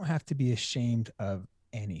I don't have to be ashamed of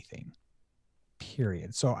anything.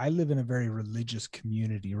 Period. So I live in a very religious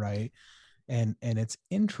community, right? And it's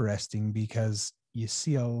interesting because you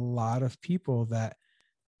see a lot of people that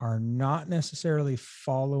are not necessarily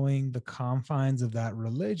following the confines of that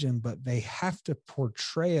religion, but they have to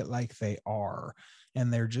portray it like they are.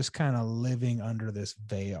 And they're just kind of living under this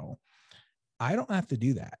veil. I don't have to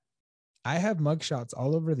do that. I have mugshots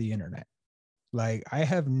all over the internet. Like I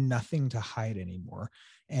have nothing to hide anymore.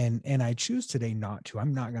 And I choose today not to.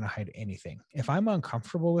 I'm not going to hide anything. If I'm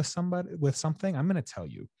uncomfortable with somebody with something, I'm going to tell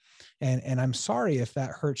you. And I'm sorry if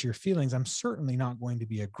that hurts your feelings. I'm certainly not going to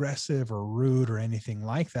be aggressive or rude or anything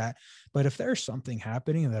like that. But if there's something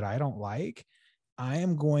happening that I don't like, I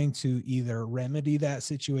am going to either remedy that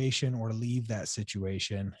situation or leave that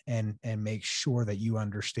situation and make sure that you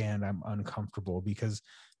understand I'm uncomfortable, because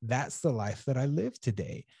that's the life that I live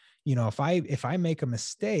today. If I make a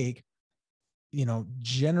mistake,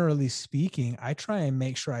 generally speaking, I try and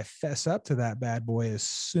make sure I fess up to that bad boy as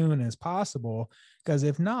soon as possible. Because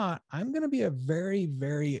if not, I'm going to be a very,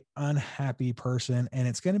 very unhappy person, and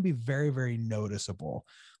it's going to be very, very noticeable.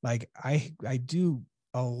 Like I do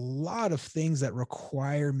a lot of things that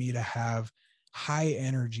require me to have high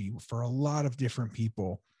energy for a lot of different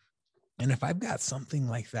people. And if I've got something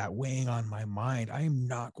like that weighing on my mind, I am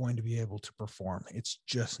not going to be able to perform. It's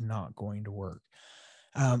just not going to work.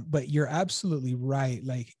 But you're absolutely right.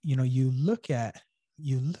 Like, you look at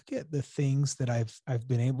the things that I've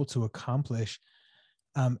been able to accomplish.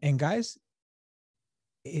 And guys,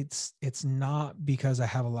 it's not because I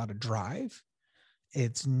have a lot of drive.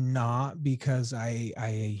 It's not because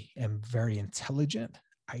I am very intelligent.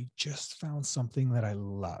 I just found something that I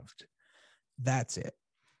loved. That's it.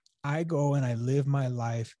 I go and I live my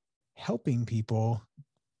life helping people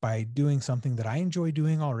by doing something that I enjoy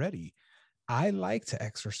doing already. I like to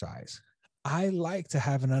exercise. I like to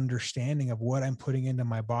have an understanding of what I'm putting into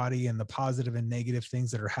my body and the positive and negative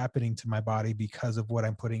things that are happening to my body because of what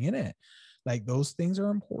I'm putting in it. Like those things are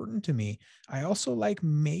important to me. I also like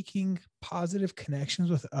making positive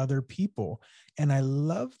connections with other people. And I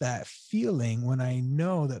love that feeling when I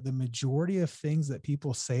know that the majority of things that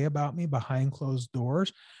people say about me behind closed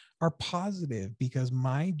doors are positive, because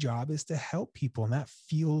my job is to help people. And that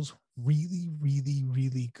feels really, really,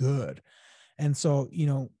 really good. And so,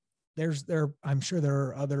 I'm sure there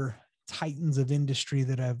are other titans of industry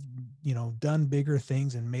that have, done bigger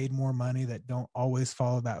things and made more money that don't always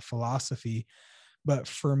follow that philosophy. But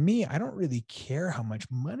for me, I don't really care how much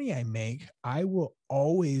money I make. I will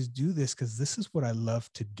always do this because this is what I love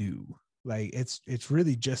to do. Like it's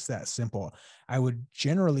really just that simple. I would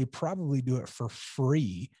generally probably do it for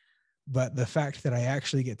free, but the fact that I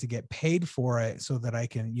actually get paid for it so that I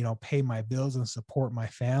can, pay my bills and support my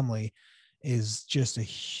family is just a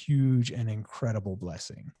huge and incredible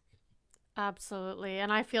blessing. Absolutely.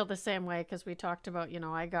 And I feel the same way because we talked about,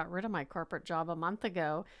 I got rid of my corporate job a month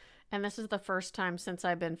ago. And this is the first time since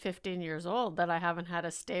I've been 15 years old that I haven't had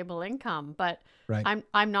a stable income. But Right.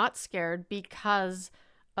 I'm not scared because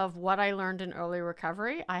of what I learned in early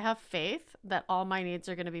recovery. I have faith that all my needs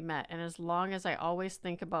are going to be met. And as long as I always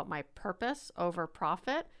think about my purpose over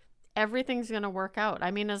profit, everything's going to work out.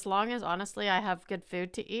 I mean, as long as honestly I have good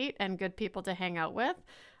food to eat and good people to hang out with,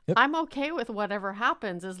 Yep. I'm okay with whatever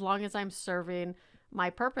happens as long as I'm serving my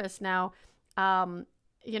purpose. Now,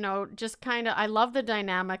 just kind of, I love the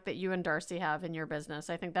dynamic that you and Darcy have in your business.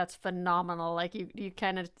 I think that's phenomenal. Like you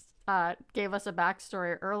kind of gave us a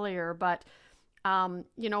backstory earlier, but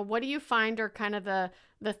what do you find are kind of the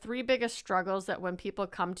three biggest struggles that when people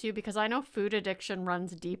come to you? Because I know food addiction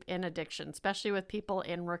runs deep in addiction, especially with people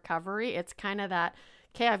in recovery. It's kind of that,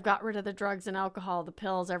 okay, I've got rid of the drugs and alcohol, the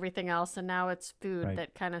pills, everything else, and now it's food Right.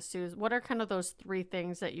 that kind of soothes. What are kind of those three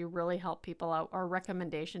things that you really help people out, or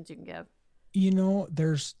recommendations you can give?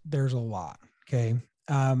 There's a lot. Okay.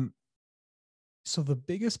 So the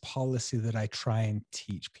biggest policy that I try and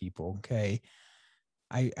teach people, okay,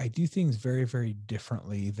 I do things very, very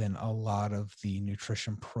differently than a lot of the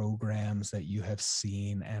nutrition programs that you have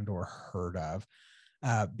seen and or heard of.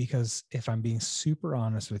 Because if I'm being super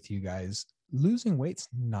honest with you guys, losing weight's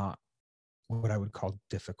not what I would call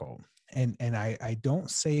difficult. And I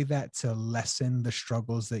don't say that to lessen the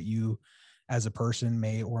struggles that you as a person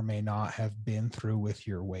may or may not have been through with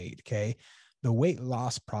your weight. Okay. The weight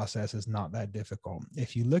loss process is not that difficult.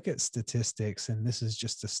 If you look at statistics, and this is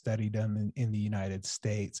just a study done in the United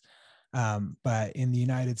States, but in the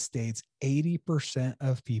United States, 80%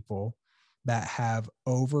 of people that have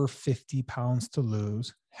over 50 pounds to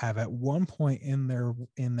lose have at one point in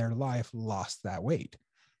their life lost that weight.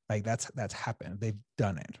 Like that's happened. They've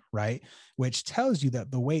done it, right? Which tells you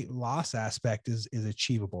that the weight loss aspect is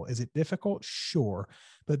achievable. Is it difficult? Sure,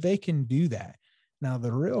 but they can do that. Now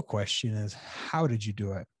the real question is, how did you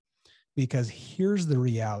do it? Because here's the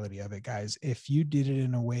reality of it, guys. If you did it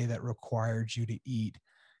in a way that required you to eat,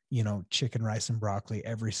 chicken, rice, and broccoli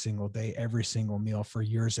every single day, every single meal for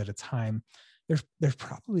years at a time, there's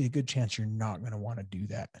probably a good chance you're not going to want to do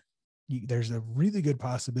that. There's a really good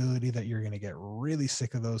possibility that you're going to get really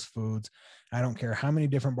sick of those foods. I don't care how many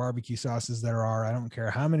different barbecue sauces there are. I don't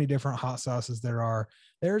care how many different hot sauces there are.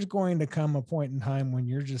 There's going to come a point in time when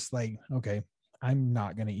you're just like, okay, I'm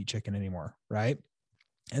not going to eat chicken anymore. Right.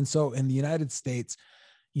 And so in the United States,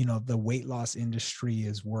 the weight loss industry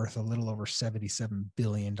is worth a little over $77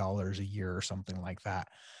 billion a year or something like that.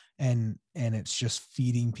 And it's just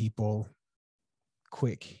feeding people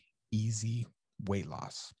quick, easy weight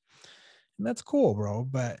loss. And that's cool, bro,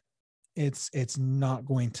 but it's not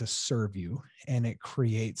going to serve you, and it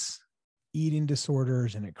creates eating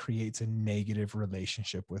disorders and it creates a negative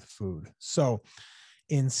relationship with food. So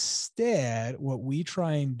instead, what we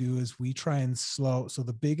try and do is we try and slow. So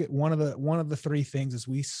one of the three things is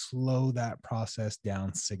we slow that process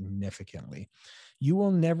down significantly. You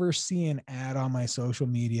will never see an ad on my social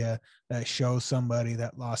media that shows somebody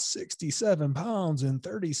that lost 67 pounds in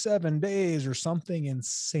 37 days or something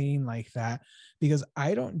insane like that, because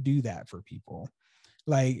I don't do that for people.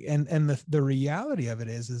 Like, and the reality of it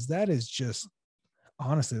is that is just,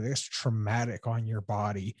 honestly, that's traumatic on your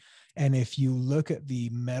body. And if you look at the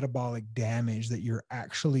metabolic damage that you're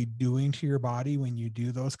actually doing to your body when you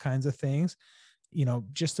do those kinds of things,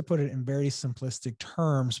 just to put it in very simplistic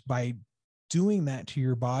terms, by doing that to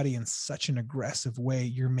your body in such an aggressive way,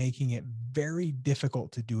 you're making it very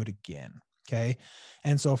difficult to do it again. Okay.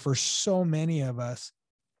 And so for so many of us,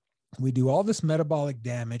 we do all this metabolic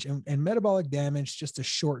damage, and metabolic damage, just a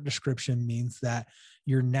short description, means that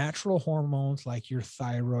your natural hormones like your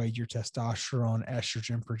thyroid, your testosterone,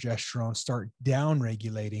 estrogen, progesterone start down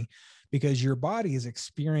regulating because your body is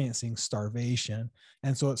experiencing starvation.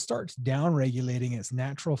 And so it starts down regulating its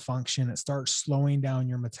natural function. It starts slowing down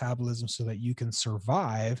your metabolism so that you can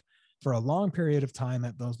survive for a long period of time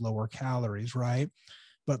at those lower calories, right?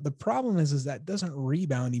 But the problem is that doesn't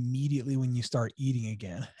rebound immediately when you start eating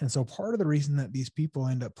again. And so part of the reason that these people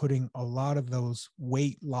end up putting a lot of those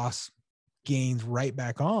weight loss gains right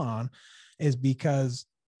back on is because,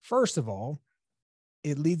 first of all,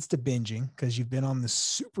 it leads to binging because you've been on this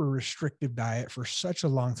super restrictive diet for such a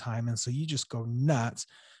long time. And so you just go nuts.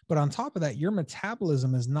 But on top of that, your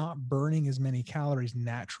metabolism is not burning as many calories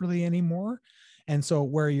naturally anymore. And so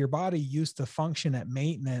where your body used to function at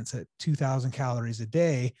maintenance at 2000 calories a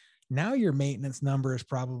day, Now your maintenance number is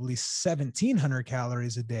probably 1,700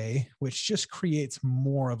 calories a day, which just creates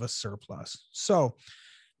more of a surplus. So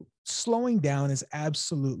slowing down is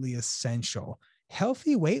absolutely essential.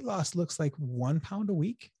 Healthy weight loss looks like 1 pound a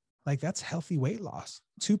week. Like that's healthy weight loss.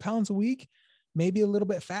 2 pounds a week, maybe a little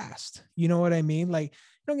bit fast. You know what I mean? Like,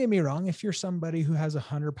 don't get me wrong. If you're somebody who has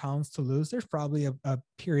 100 pounds to lose, there's probably a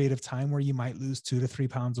period of time where you might lose 2 to 3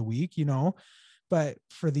 pounds a week, but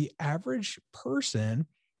for the average person,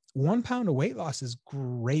 1 pound of weight loss is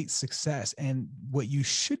great success. And what you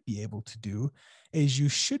should be able to do is you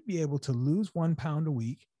should be able to lose 1 pound a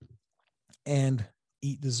week and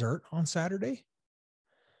eat dessert on Saturday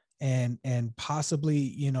and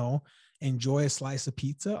possibly, enjoy a slice of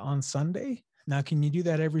pizza on Sunday. Now, can you do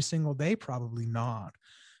that every single day? Probably not.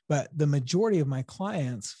 But the majority of my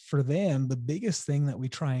clients, for them, the biggest thing that we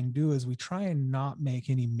try and do is we try and not make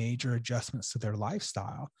any major adjustments to their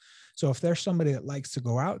lifestyle. So if there's somebody that likes to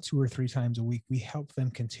go out 2 or 3 times a week, we help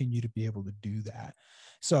them continue to be able to do that.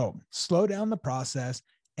 So slow down the process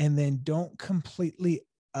and then don't completely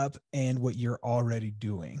upend what you're already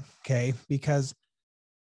doing. Okay. Because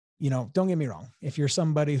don't get me wrong. If you're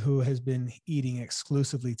somebody who has been eating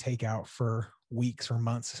exclusively takeout for weeks or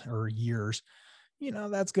months or years,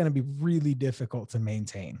 that's going to be really difficult to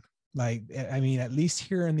maintain. Like, I mean, at least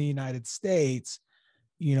here in the United States,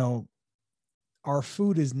 our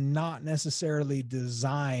food is not necessarily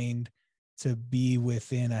designed to be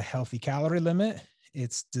within a healthy calorie limit.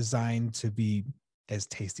 It's designed to be as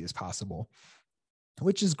tasty as possible,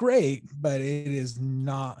 which is great, but it is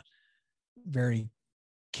not very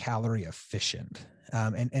calorie efficient.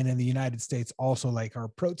 And in the United States, also, like, our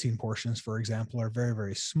protein portions, for example, are very,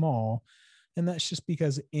 very small. And that's just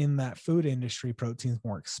because in that food industry, protein is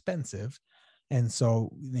more expensive. And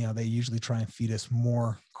so, they usually try and feed us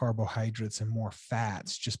more carbohydrates and more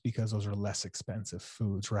fats just because those are less expensive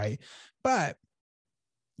foods, right? But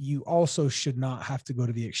you also should not have to go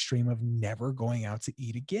to the extreme of never going out to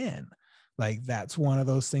eat again. Like, that's one of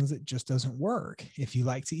those things that just doesn't work. If you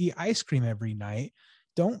like to eat ice cream every night,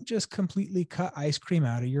 don't just completely cut ice cream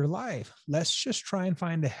out of your life. Let's just try and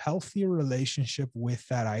find a healthier relationship with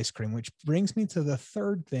that ice cream, which brings me to the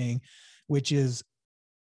third thing, which is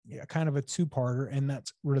kind of a two-parter, and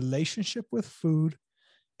that's relationship with food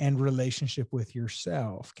and relationship with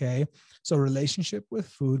yourself. Okay. So relationship with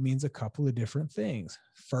food means a couple of different things.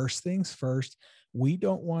 First things first, we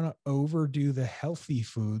don't want to overdo the healthy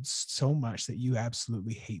foods so much that you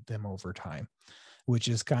absolutely hate them over time, which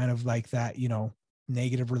is kind of like that,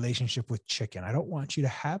 negative relationship with chicken. I don't want you to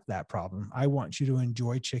have that problem. I want you to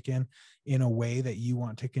enjoy chicken in a way that you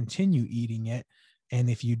want to continue eating it. And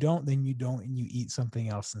if you don't, then you don't, and you eat something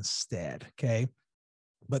else instead. Okay.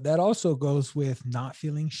 But that also goes with not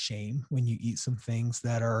feeling shame when you eat some things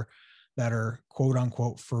that are quote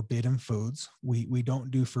unquote forbidden foods. We don't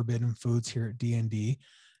do forbidden foods here at D&D.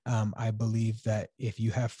 I believe that if you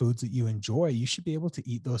have foods that you enjoy, you should be able to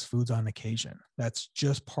eat those foods on occasion. That's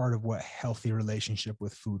just part of what healthy relationship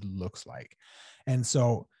with food looks like. And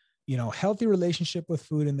so, healthy relationship with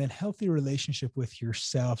food and then healthy relationship with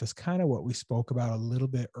yourself is kind of what we spoke about a little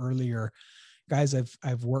bit earlier. Guys,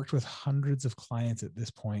 I've worked with hundreds of clients at this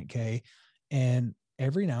point. Okay. And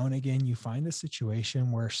every now and again, you find a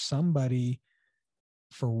situation where somebody,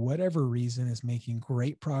 for whatever reason, is making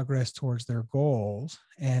great progress towards their goals.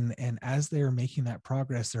 And as they're making that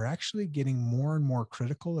progress, they're actually getting more and more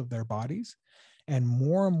critical of their bodies and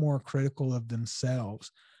more critical of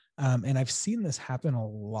themselves. And I've seen this happen a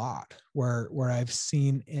lot where I've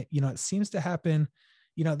seen it, it seems to happen,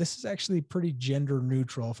 this is actually pretty gender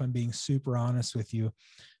neutral, if I'm being super honest with you.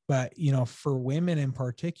 But, for women in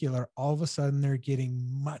particular, all of a sudden they're getting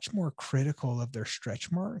much more critical of their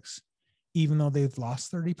stretch marks, even though they've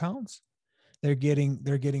lost 30 pounds. They're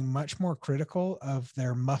getting much more critical of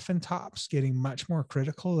their muffin tops, getting much more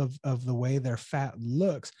critical of the way their fat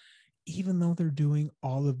looks, even though they're doing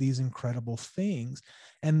all of these incredible things.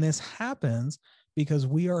 And this happens because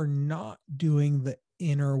we are not doing the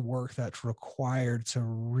inner work that's required to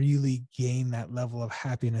really gain that level of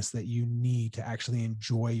happiness that you need to actually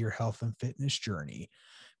enjoy your health and fitness journey.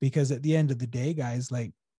 Because at the end of the day, guys,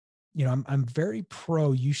 like, I'm very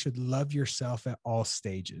pro, you should love yourself at all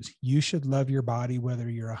stages. You should love your body, whether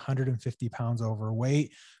you're 150 pounds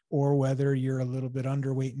overweight or whether you're a little bit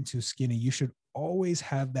underweight and too skinny. You should always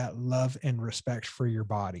have that love and respect for your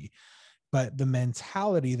body. But the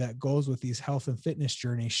mentality that goes with these health and fitness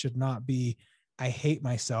journeys should not be, I hate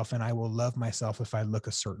myself and I will love myself if I look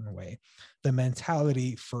a certain way. The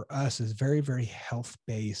mentality for us is very, very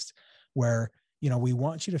health-based, where we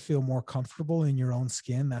want you to feel more comfortable in your own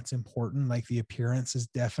skin. That's important. Like the appearance is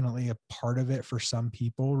definitely a part of it for some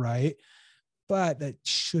people, right? But that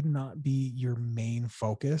should not be your main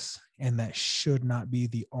focus. And that should not be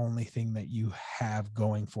the only thing that you have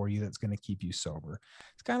going for you that's going to keep you sober.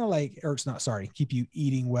 It's kind of like, or it's not, sorry, keep you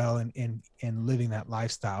eating well and living that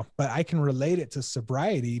lifestyle. But I can relate it to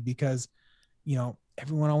sobriety because,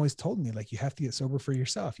 everyone always told me, like, you have to get sober for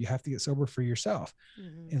yourself. You have to get sober for yourself.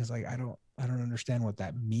 Mm-hmm. And it's like, I don't understand what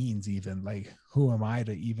that means. Even like, who am I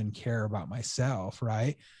to even care about myself?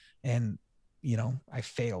 Right. And, I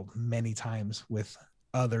failed many times with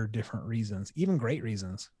other different reasons, even great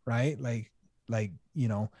reasons, right? Like,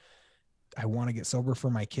 I want to get sober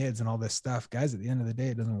for my kids and all this stuff. Guys, at the end of the day,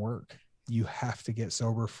 it doesn't work. You have to get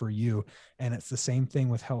sober for you. And it's the same thing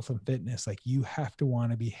with health and fitness. Like, you have to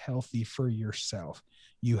want to be healthy for yourself.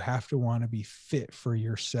 You have to want to be fit for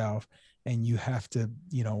yourself. And you have to,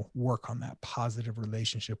 work on that positive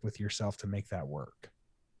relationship with yourself to make that work.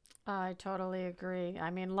 I totally agree.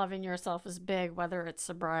 I mean, loving yourself is big, whether it's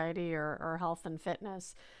sobriety or health and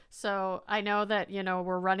fitness. So I know that,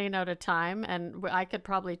 we're running out of time and I could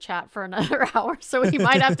probably chat for another hour. So we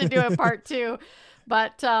might have to do a part two.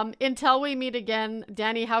 But until we meet again,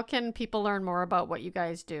 Danny, how can people learn more about what you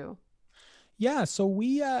guys do? Yeah. So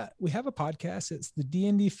we have a podcast. It's the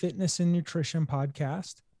D&D Fitness and Nutrition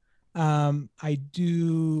Podcast. I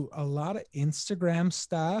do a lot of Instagram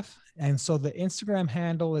stuff. And so the Instagram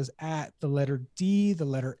handle is at the letter D, the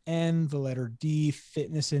letter N, the letter D,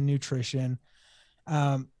 Fitness and Nutrition.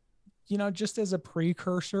 Just as a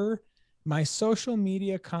precursor, my social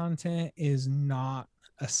media content is not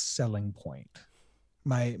a selling point.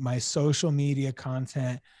 My social media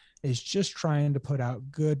content is just trying to put out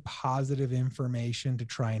good, positive information to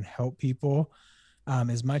try and help people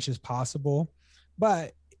as much as possible.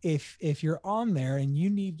 But if you're on there and you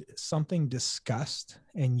need something discussed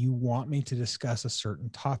and you want me to discuss a certain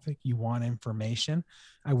topic, you want information,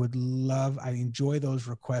 I enjoy those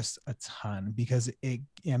requests a ton because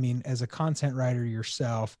as a content writer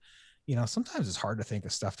yourself, sometimes it's hard to think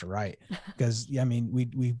of stuff to write because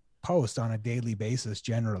we post on a daily basis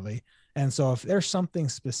generally. And so if there's something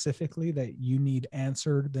specifically that you need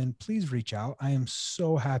answered, then please reach out. I am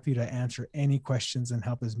so happy to answer any questions and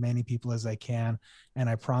help as many people as I can. And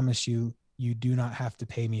I promise you, you do not have to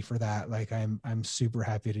pay me for that. Like I'm super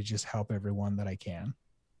happy to just help everyone that I can.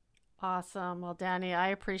 Awesome. Well, Danny, I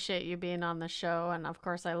appreciate you being on the show. And of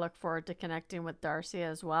course, I look forward to connecting with Darcy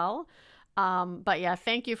as well. But yeah,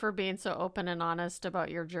 thank you for being so open and honest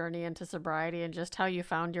about your journey into sobriety and just how you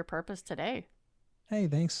found your purpose today. Hey,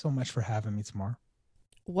 thanks so much for having me, Tamar.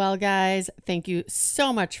 Well, guys, thank you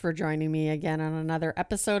so much for joining me again on another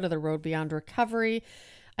episode of The Road Beyond Recovery.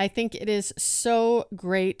 I think it is so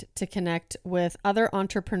great to connect with other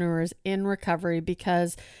entrepreneurs in recovery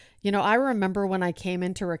because, I remember when I came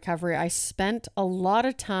into recovery, I spent a lot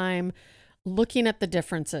of time looking at the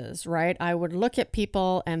differences, right? I would look at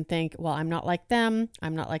people and think, well, I'm not like them.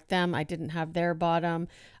 I'm not like them. I didn't have their bottom.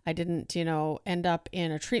 I didn't, end up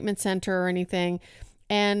in a treatment center or anything.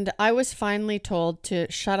 And I was finally told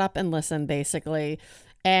to shut up and listen, basically.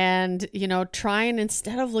 And, try and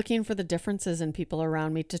instead of looking for the differences in people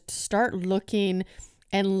around me, to start looking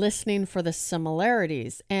and listening for the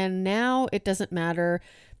similarities. And now it doesn't matter,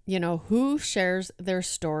 who shares their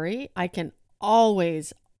story. I can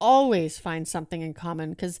always find something in common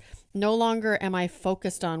because no longer am I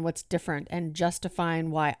focused on what's different and justifying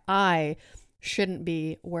why I shouldn't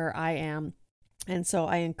be where I am. And so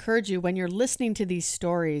I encourage you when you're listening to these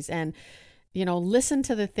stories and, listen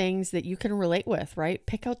to the things that you can relate with, right?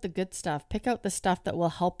 Pick out the good stuff, pick out the stuff that will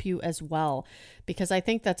help you as well. Because I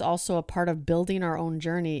think that's also a part of building our own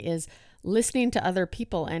journey is listening to other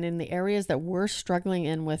people and in the areas that we're struggling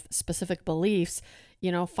in with specific beliefs,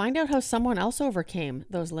 find out how someone else overcame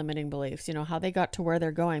those limiting beliefs, how they got to where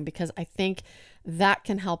they're going, because I think that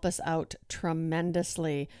can help us out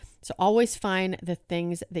tremendously. So always find the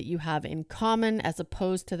things that you have in common as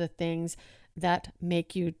opposed to the things that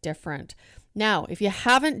make you different. Now, if you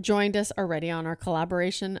haven't joined us already on our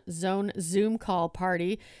Collaboration Zone Zoom call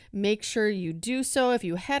party, make sure you do so. If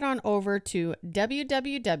you head on over to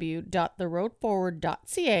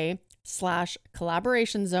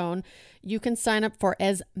www.theroadforward.ca/collaboration zone, you can sign up for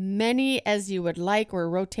as many as you would like. We're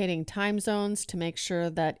rotating time zones to make sure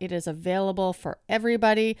that it is available for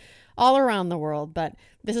everybody all around the world. But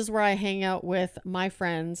this is where I hang out with my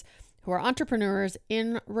friends who are entrepreneurs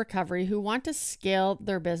in recovery who want to scale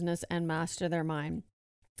their business and master their mind.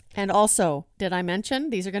 And also, did I mention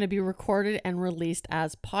these are going to be recorded and released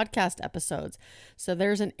as podcast episodes? So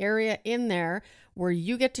there's an area in there where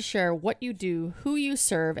you get to share what you do, who you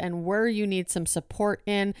serve, and where you need some support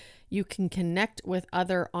in. You can connect with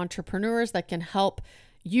other entrepreneurs that can help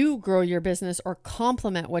you grow your business or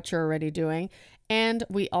complement what you're already doing. And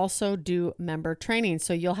we also do member training.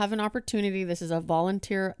 So you'll have an opportunity. This is a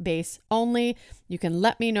volunteer base only. You can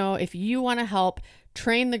let me know if you want to help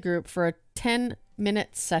train the group for a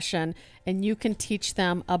 10-minute session, and you can teach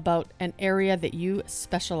them about an area that you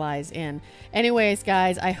specialize in. Anyways,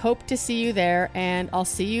 guys, I hope to see you there, and I'll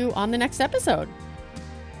see you on the next episode.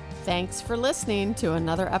 Thanks for listening to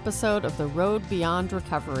another episode of The Road Beyond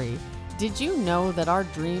Recovery. Did you know that our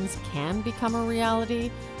dreams can become a reality?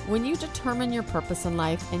 When you determine your purpose in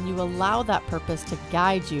life and you allow that purpose to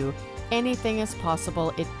guide you, anything is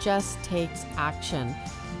possible. It just takes action.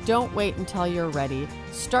 Don't wait until you're ready.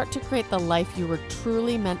 Start to create the life you were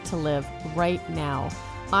truly meant to live right now.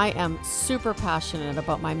 I am super passionate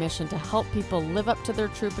about my mission to help people live up to their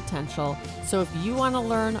true potential. So if you want to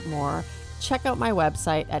learn more, check out my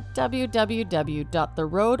website at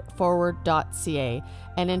www.theroadforward.ca.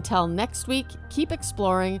 And until next week, keep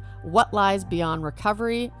exploring what lies beyond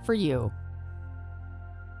recovery for you.